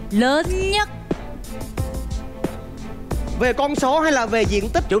gì lớn nhất? Về con số hay là về diện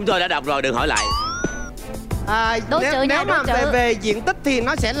tích? Chúng tôi đã đọc rồi, đừng hỏi lại. Đố chữ nếu nha, mà đố chữ. về diện tích thì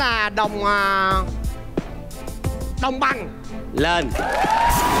nó sẽ là đồng bằng. Lên.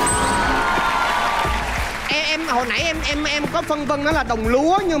 Em hồi nãy em có phân vân đó là đồng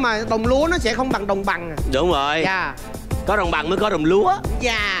lúa, nhưng mà đồng lúa nó sẽ không bằng đồng bằng. Đúng rồi. Dạ. Có đồng bằng mới có đồng lúa.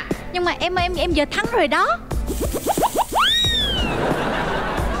 Dạ. Nhưng mà em giờ thắng rồi đó.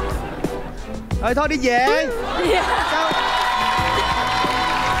 Thôi đi về. Sao?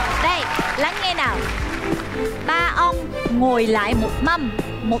 Đây, lắng nghe nào. 3 ông ngồi lại một mâm.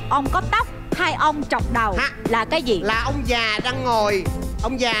 Một ông có tóc, 2 ông trọc đầu. Là cái gì? Là ông già đang ngồi.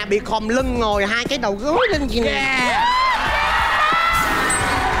 Ông già bị khòm lưng ngồi, 2 cái đầu gối lên gì nè.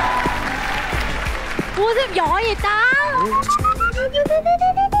 Ủa sao em giỏi vậy ta?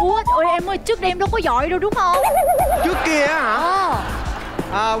 Ủa em ơi, trước đây em đâu có giỏi đâu đúng không? Trước kia hả?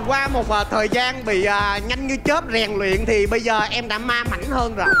 Qua một thời gian bị nhanh như chớp rèn luyện thì bây giờ em đã ma mảnh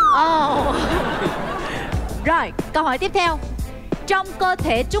hơn rồi. Rồi, câu hỏi tiếp theo. Trong cơ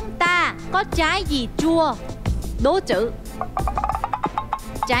thể chúng ta có trái gì chua? Đố chữ.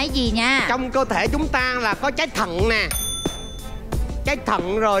 Trái gì nha? Trong cơ thể chúng ta là có trái thận nè, trái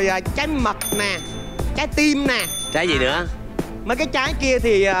thận rồi trái mật nè, trái tim nè. Trái gì nữa? Mấy cái trái kia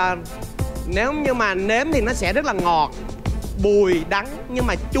thì nếu như mà nếm thì nó sẽ rất là ngọt, bùi, đắng. Nhưng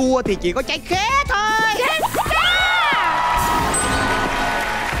mà chua thì chỉ có trái khế thôi.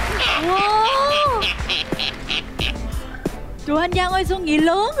 Trời anh Giang ơi, Xuân nghĩ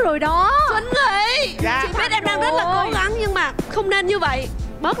lớn rồi đó. Xuân Nghị, dạ. chị biết em đang rất là cố gắng nhưng mà không nên như vậy.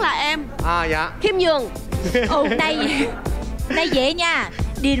 Bớt là em. Dạ. Khiêm nhường. Đây dễ nha.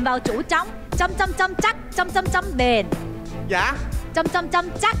 Điền vào chỗ trống. Chấm chắc, chấm bền. Dạ. Chấm chắc,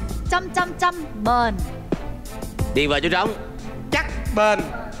 chấm bền. Điền vào chỗ trống. Chắc bền.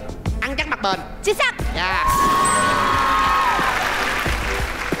 Ăn chắc mặc bền. Chính xác. Dạ.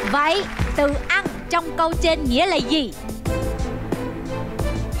 Vậy từ ăn trong câu trên nghĩa là gì?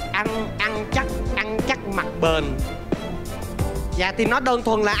 Ăn chắc mặc bền. Dạ thì nó đơn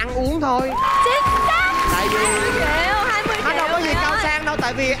thuần là ăn uống thôi. Chính xác. Tại vì 20 triệu. nó đâu có gì cao sang đâu.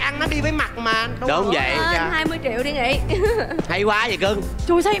 Tại vì ăn nó đi với mặt mà. Đúng vậy. Dạ. 20 triệu đi Nghị. Hay quá vậy cưng.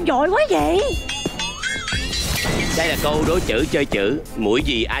 Trời sao em giỏi quá vậy? Đây là câu đố chữ chơi chữ. Mũi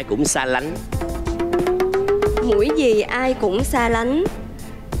gì ai cũng xa lánh. Mũi gì ai cũng xa lánh?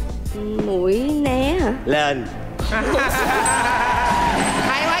 Mũi né hả? Lên.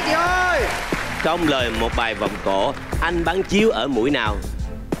 Hay quá chị ơi. Trong lời một bài vọng cổ, anh bắn chiếu ở mũi nào?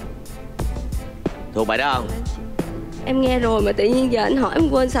 Thuộc bài đó không? Em nghe rồi mà tự nhiên giờ anh hỏi em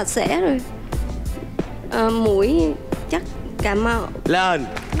quên sạch sẽ rồi. Mũi chắc Cà Mau. Lên.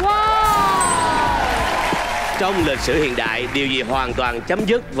 Wow. Trong lịch sử hiện đại, điều gì hoàn toàn chấm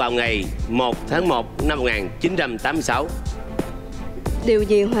dứt vào ngày 1 tháng 1 năm 1986? Điều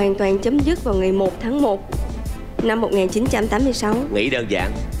gì hoàn toàn chấm dứt vào ngày 1 tháng 1 năm 1986? Nghĩ đơn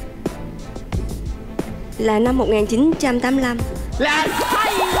giản. Là năm 1985. Lên.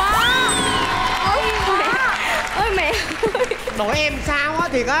 Hay quá. Ôi mẹ. Đội em sao á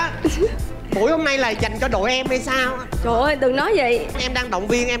thiệt á. Buổi hôm nay là dành cho đội em hay sao? Trời ơi đừng nói vậy. Em đang động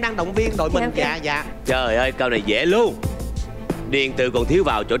viên đội mình. Dạ. Trời ơi, câu này dễ luôn. Điền từ còn thiếu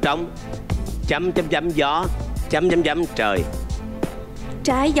vào chỗ trống. Chấm gió, chấm trời.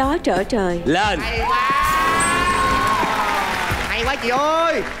 Trái gió trở trời. Lên. Hay quá chị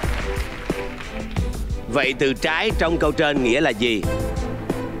ơi. Vậy từ trái trong câu trên nghĩa là gì?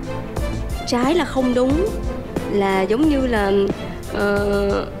 Trái là không đúng. Là giống như là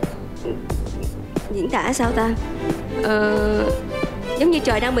diễn tả sao ta? Giống như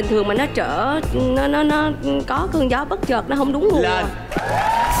trời đang bình thường mà nó nó có cơn gió bất chợt, nó không đúng mùa. Lên.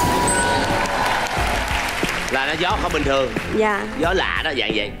 Là nó gió không bình thường. Dạ. Gió lạ đó,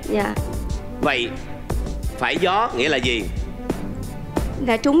 dạng vậy. Dạ. Vậy phải gió nghĩa là gì?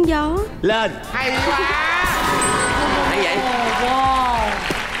 Là trúng gió. Lên. Hay quá. Hay vậy. Wow.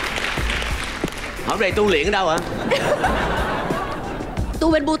 Hôm nay tu luyện ở đâu hả?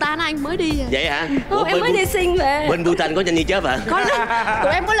 Tu bên Bhutan anh mới đi. Vậy hả? Em mới đi xin về. Bên Bhutan có Nhanh Như Chớp hả? Có lên.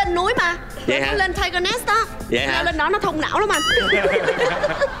 Tụi em có lên núi mà. Vậy hả? Có lên Tiger Nest đó. Vậy hả? Leo lên đó nó thông não lắm anh.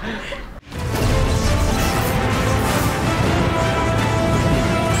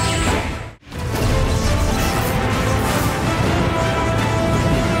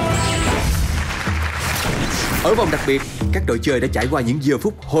 Ở vòng đặc biệt, các đội chơi đã trải qua những giờ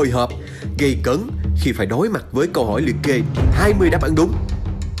phút hồi hộp, gây cấn khi phải đối mặt với câu hỏi liệt kê 20 đáp án đúng.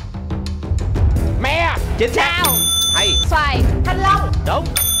 Chính xác. Hay. Xoài. Thanh long. Đúng.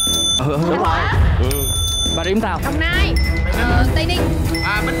 Đúng rồi. Bà điểm tao. Đồng Nai. Tây Ninh.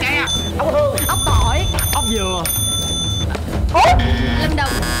 Bánh tre. Ốc hương. Ốc tỏi. Ốc dừa. Út. Lâm Đồng.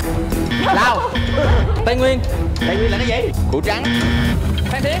 Lao. Tây Nguyên. Tây Nguyên là cái gì? Củ trắng.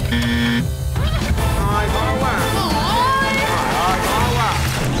 Phan Thiết. Thôi khó quá. Trời ơi khó quá.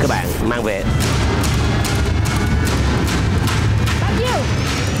 Các bạn mang về bao nhiêu?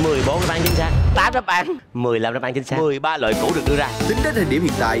 14 đáp án chính xác, 8 đáp án, 15 đáp án chính xác, 13 loại củ được đưa ra. Tính đến thời điểm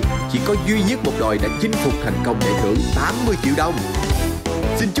hiện tại, chỉ có duy nhất một đội đã chinh phục thành công giải thưởng 80 triệu đồng.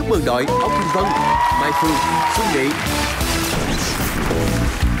 Xin chúc mừng đội Ốc Kim Vân, Mai Phương, Xuân Nghị.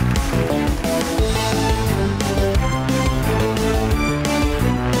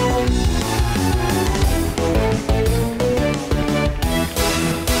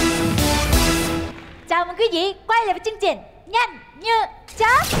 Chào mừng quý vị quay lại với chương trình Nhanh Như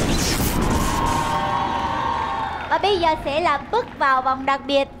Chớp. Và bây giờ sẽ là bước vào vòng đặc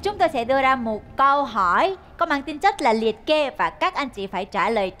biệt. Chúng tôi sẽ đưa ra một câu hỏi có mang tính chất là liệt kê và các anh chị phải trả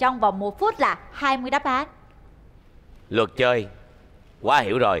lời trong vòng 1 phút là 20 đáp án. Luật chơi quá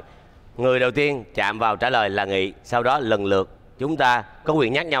hiểu rồi. Người đầu tiên chạm vào trả lời là Nghị. Sau đó lần lượt chúng ta có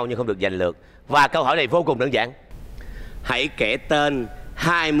quyền nhắc nhau nhưng không được giành lượt. Và câu hỏi này vô cùng đơn giản. Hãy kể tên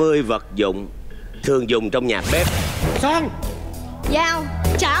 20 vật dụng thường dùng trong nhà bếp. Son. Dao.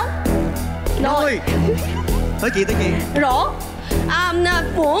 Chảo. Nồi. Tới chị. Rổ.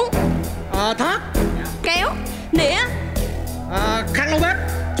 Muỗng. Thớt. Kéo. Nĩa. Khăn lau bếp.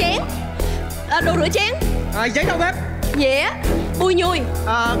 Chén. Đồ rửa chén. Giấy lau bếp. Dĩa. Bùi nhùi.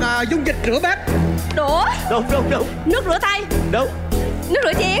 Dung dịch rửa bếp. Đũa. Đúng. Nước rửa tay. Đúng. Nước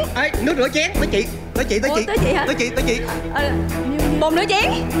rửa chén. Nước rửa chén. Tới chị. Tới chị hả? Tới chị. Bồn rửa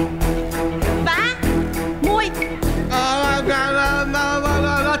chén. Vá. Muôi.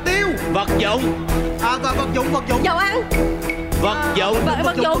 Tiêu. Vật dụng. Vật dụng. Dầu ăn. Vật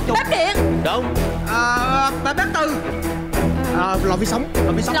dụng. Bếp điện. Đúng. Bếp từ. Lò vi sóng.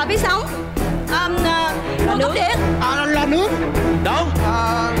 Lò vi sóng. Lò nướng điện. Lò nướng. Đúng.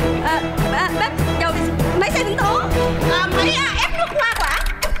 Bếp dầu. Máy xay sinh tố. Máy ép nước hoa quả.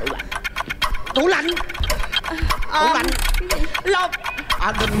 Tủ lạnh. Lò.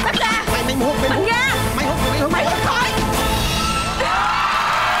 Bếp ga. Mày hút. Bình ga. Mày hút khói.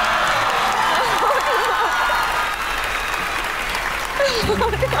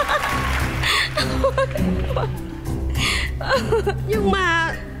 Nhưng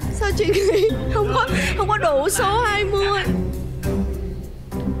mà sao chị nghĩ không có đủ số 20?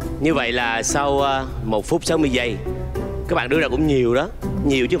 Như vậy là sau 1 phút 60 giây các bạn đưa ra cũng nhiều đó.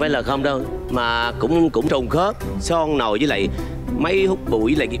 Nhiều chứ không phải là không đâu. Mà cũng trùng khớp. Son, nồi với lại máy hút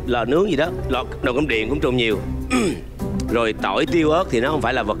bụi với lại lò nướng gì đó. Nồi cơm điện cũng trùng nhiều. Rồi tỏi, tiêu, ớt thì nó không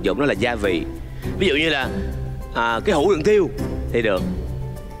phải là vật dụng, nó là gia vị. Ví dụ như là cái hũ đựng tiêu thì được.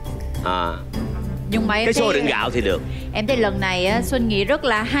 Nhưng mà cái xô đựng gạo thì được. Em thấy lần này Xuân Nghị rất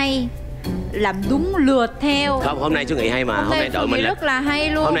là hay, làm đúng lượt theo. Không, hôm nay Xuân Nghị hay mà. Hôm nay đội mình rất là hay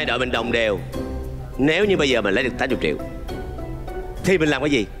luôn. Hôm nay đội mình đồng đều. Nếu như bây giờ mình lấy được 80 triệu thì mình làm cái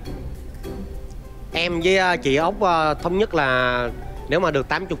gì? Em với chị Ốc thống nhất là nếu mà được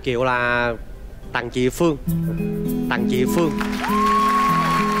 80 triệu là tặng chị Phương.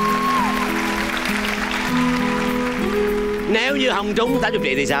 Nếu như không trúng 80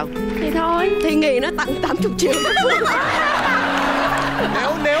 triệu thì sao? Thì thôi, thì Nghị nó tặng 80 triệu.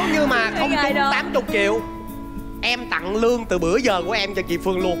 Nếu như mà không trúng 80 triệu em tặng lương từ bữa giờ của em cho chị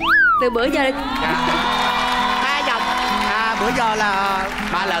Phương luôn. Từ bữa giờ 3 vòng. Bữa giờ là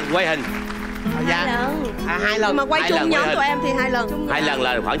 3 lần quay hình. Dạ. 2 lần. Nhưng mà quay chung nhóm tụi em thì 2 lần. 2 lần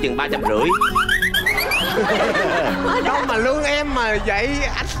là khoảng chừng 350. Đâu mà lương em mà vậy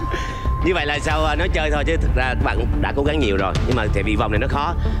anh. Như vậy là sao nói chơi thôi chứ thực ra các bạn đã cố gắng nhiều rồi. Nhưng mà tại vì vòng này nó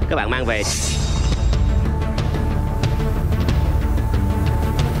khó, các bạn mang về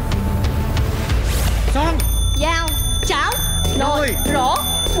Son. Dao. Chảo. Nồi. Rổ.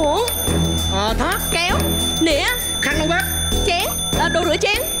 Muỗng. Thớt. Kéo. Nĩa. Khăn lau bếp. Chén. Đồ rửa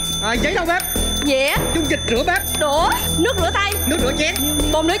chén. Giấy lau bếp. Dĩa. Dung dịch rửa bếp. Đũa. Nước rửa tay. Nước rửa chén.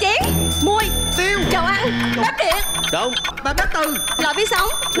 Bồn rửa chén. Muôi. Tiêu. Dầu ăn. Bếp điện. đúng. Bếp từ. Lò vi sóng.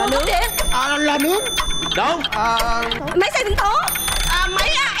 Lò nướng điện. Lò nướng. Đúng. Máy xay sinh tố. Máy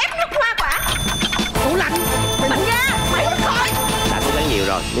ép nước hoa quả. Tủ lạnh. Bình ga. Máy hút khói. Đã cố gắng nhiều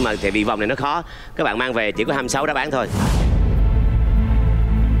rồi nhưng mà tại vì vòng này nó khó, các bạn mang về chỉ có 26 đáp án thôi.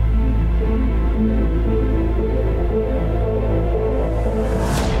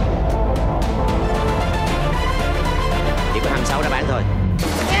 Chỉ có 26 đáp án thôi.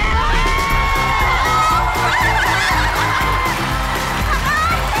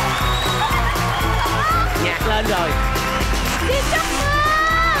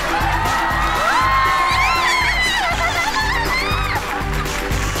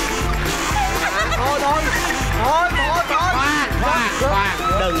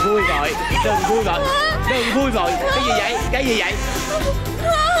 Đừng vui vội. Đừng vui vội. Cái gì vậy? Cái gì vậy?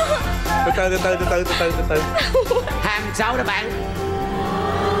 Từ từ. Hàng 6 đó bạn.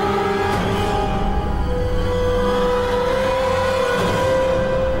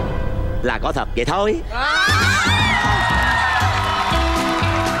 Là có thật vậy thôi.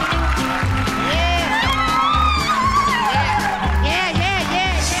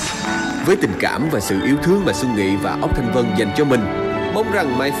 Với tình cảm và sự yêu thương mà Xuân Nghị và Ốc Thanh Vân dành cho mình, mong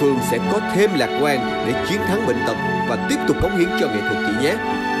rằng Mai Phương sẽ có thêm lạc quan để chiến thắng bệnh tật và tiếp tục cống hiến cho nghệ thuật chị nhé.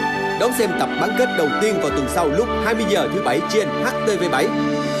 Đón xem tập bán kết đầu tiên vào tuần sau lúc 20 giờ thứ Bảy trên HTV7.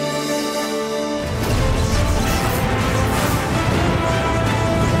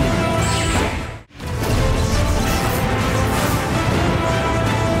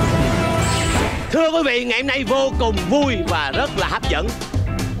 Thưa quý vị, ngày hôm nay vô cùng vui và rất là hấp dẫn.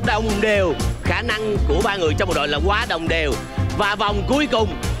 Đồng đều, khả năng của ba người trong một đội là quá đồng đều. Và vòng cuối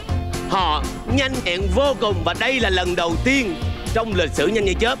cùng họ nhanh nhẹn vô cùng. Và đây là lần đầu tiên trong lịch sử Nhanh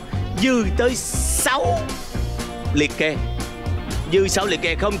Như Chớp dư tới 6 liệt kê. Dư 6 liệt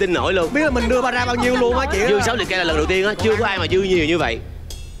kê không tin nổi luôn. Biết là mình đưa ra bao nhiêu luôn á chị. Dư 6 liệt kê là lần đầu tiên á. Chưa có ai mà dư nhiều như vậy.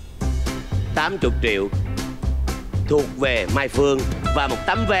 80 triệu thuộc về Mai Phương và một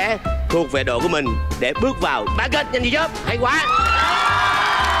tấm vé thuộc về đội của mình để bước vào bán kết Nhanh Như Chớp. Hay quá.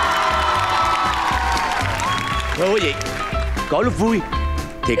 Thưa quý vị, có lúc vui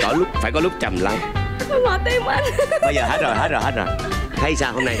thì phải có lúc trầm lắng. Mở tim anh. Bây giờ hết rồi. Thấy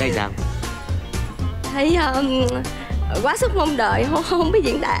sao hôm nay, thấy sao? Thấy quá sức mong đợi, không biết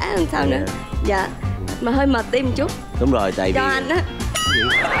diễn tả làm sao nữa. Dạ, mà hơi mệt tim một chút. Đúng rồi, tại vì cho anh á.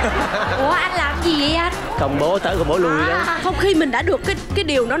 Ủa anh làm gì vậy anh? Công bố tới công bố lui đó. Không, khi mình đã được cái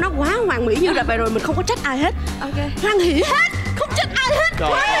điều đó nó quá hoàn mỹ như vậy rồi mình không có trách ai hết. Ok. Hoan hỉ hết, không trách ai hết.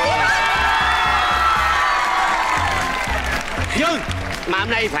 Trời. Nhưng mà hôm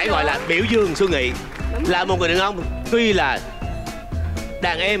nay phải gọi là biểu dương Xuân Nghị. Là một người đàn ông tuy là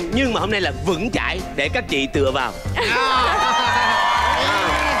đàn em nhưng mà hôm nay là vững chãi để các chị tựa vào.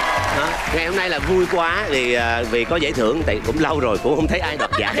 Ngày hôm nay là vui quá vì có giải thưởng, tại cũng lâu rồi cũng không thấy ai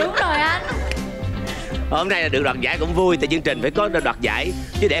đoạt giải. Đúng rồi anh. Hôm nay là được đoạt giải cũng vui, tại chương trình phải có đoạt giải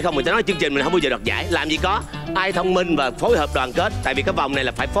chứ để không người ta nói chương trình mình không bao giờ đoạt giải. Làm gì có ai thông minh và phối hợp đoàn kết, tại vì cái vòng này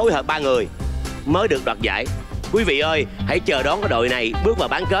là phải phối hợp 3 người mới được đoạt giải. Quý vị ơi, hãy chờ đón cái đội này bước vào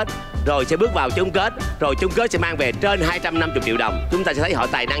bán kết, rồi sẽ bước vào chung kết, rồi chung kết sẽ mang về trên 250 triệu đồng. Chúng ta sẽ thấy họ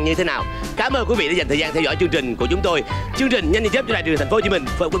tài năng như thế nào. Cảm ơn quý vị đã dành thời gian theo dõi chương trình của chúng tôi. Chương trình Nhanh Như Chớp cho đài truyền Thành phố Hồ Chí Minh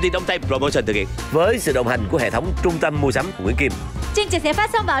và công ty Đông Tây Promotion thực hiện với sự đồng hành của hệ thống trung tâm mua sắm Nguyễn Kim. Chương trình sẽ phát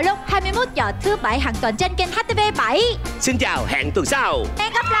sóng vào lúc 21 giờ thứ Bảy hàng tuần trên kênh HTV7. Xin chào, hẹn tuần sau.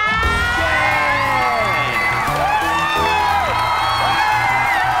 Hẹn gặp lại.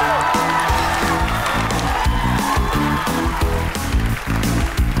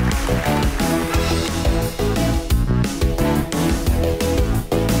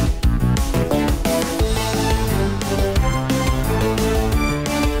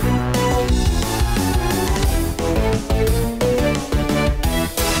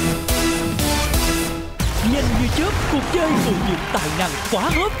 Cuộc chơi cùng những tài năng quá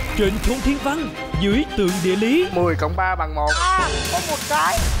hớp trên thôn thiên văn, dưới tượng địa lý. 10 cộng 3 bằng 1. Có một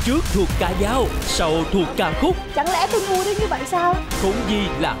cái. Trước thuộc ca dao, sau thuộc ca khúc. Chẳng lẽ tôi ngu đến như vậy sao? Không gì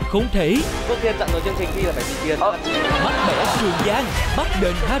là không thể. Trước tiên tận rồi chương trình thi là phải thi tiền. Bắt bẻ Trường Giang, bắt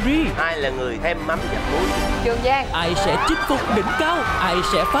đền Harry. Ai là người thêm mắm dặm muối? Trường Giang. Ai sẽ chinh phục đỉnh cao? Ai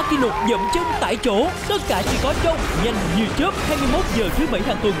sẽ phá kỷ lục dậm chân tại chỗ? Tất cả chỉ có trong Nhanh Như Chớp 21 giờ thứ Bảy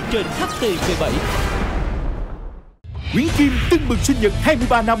hàng tuần trên HTV7. Nguyễn Kim tưng bừng sinh nhật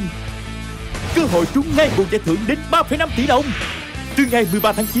 23 năm. Cơ hội trúng ngay nguồn giải thưởng đến 3,5 tỷ đồng. Từ ngày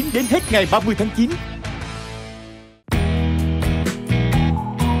 13 tháng 9 đến hết ngày 30 tháng 9,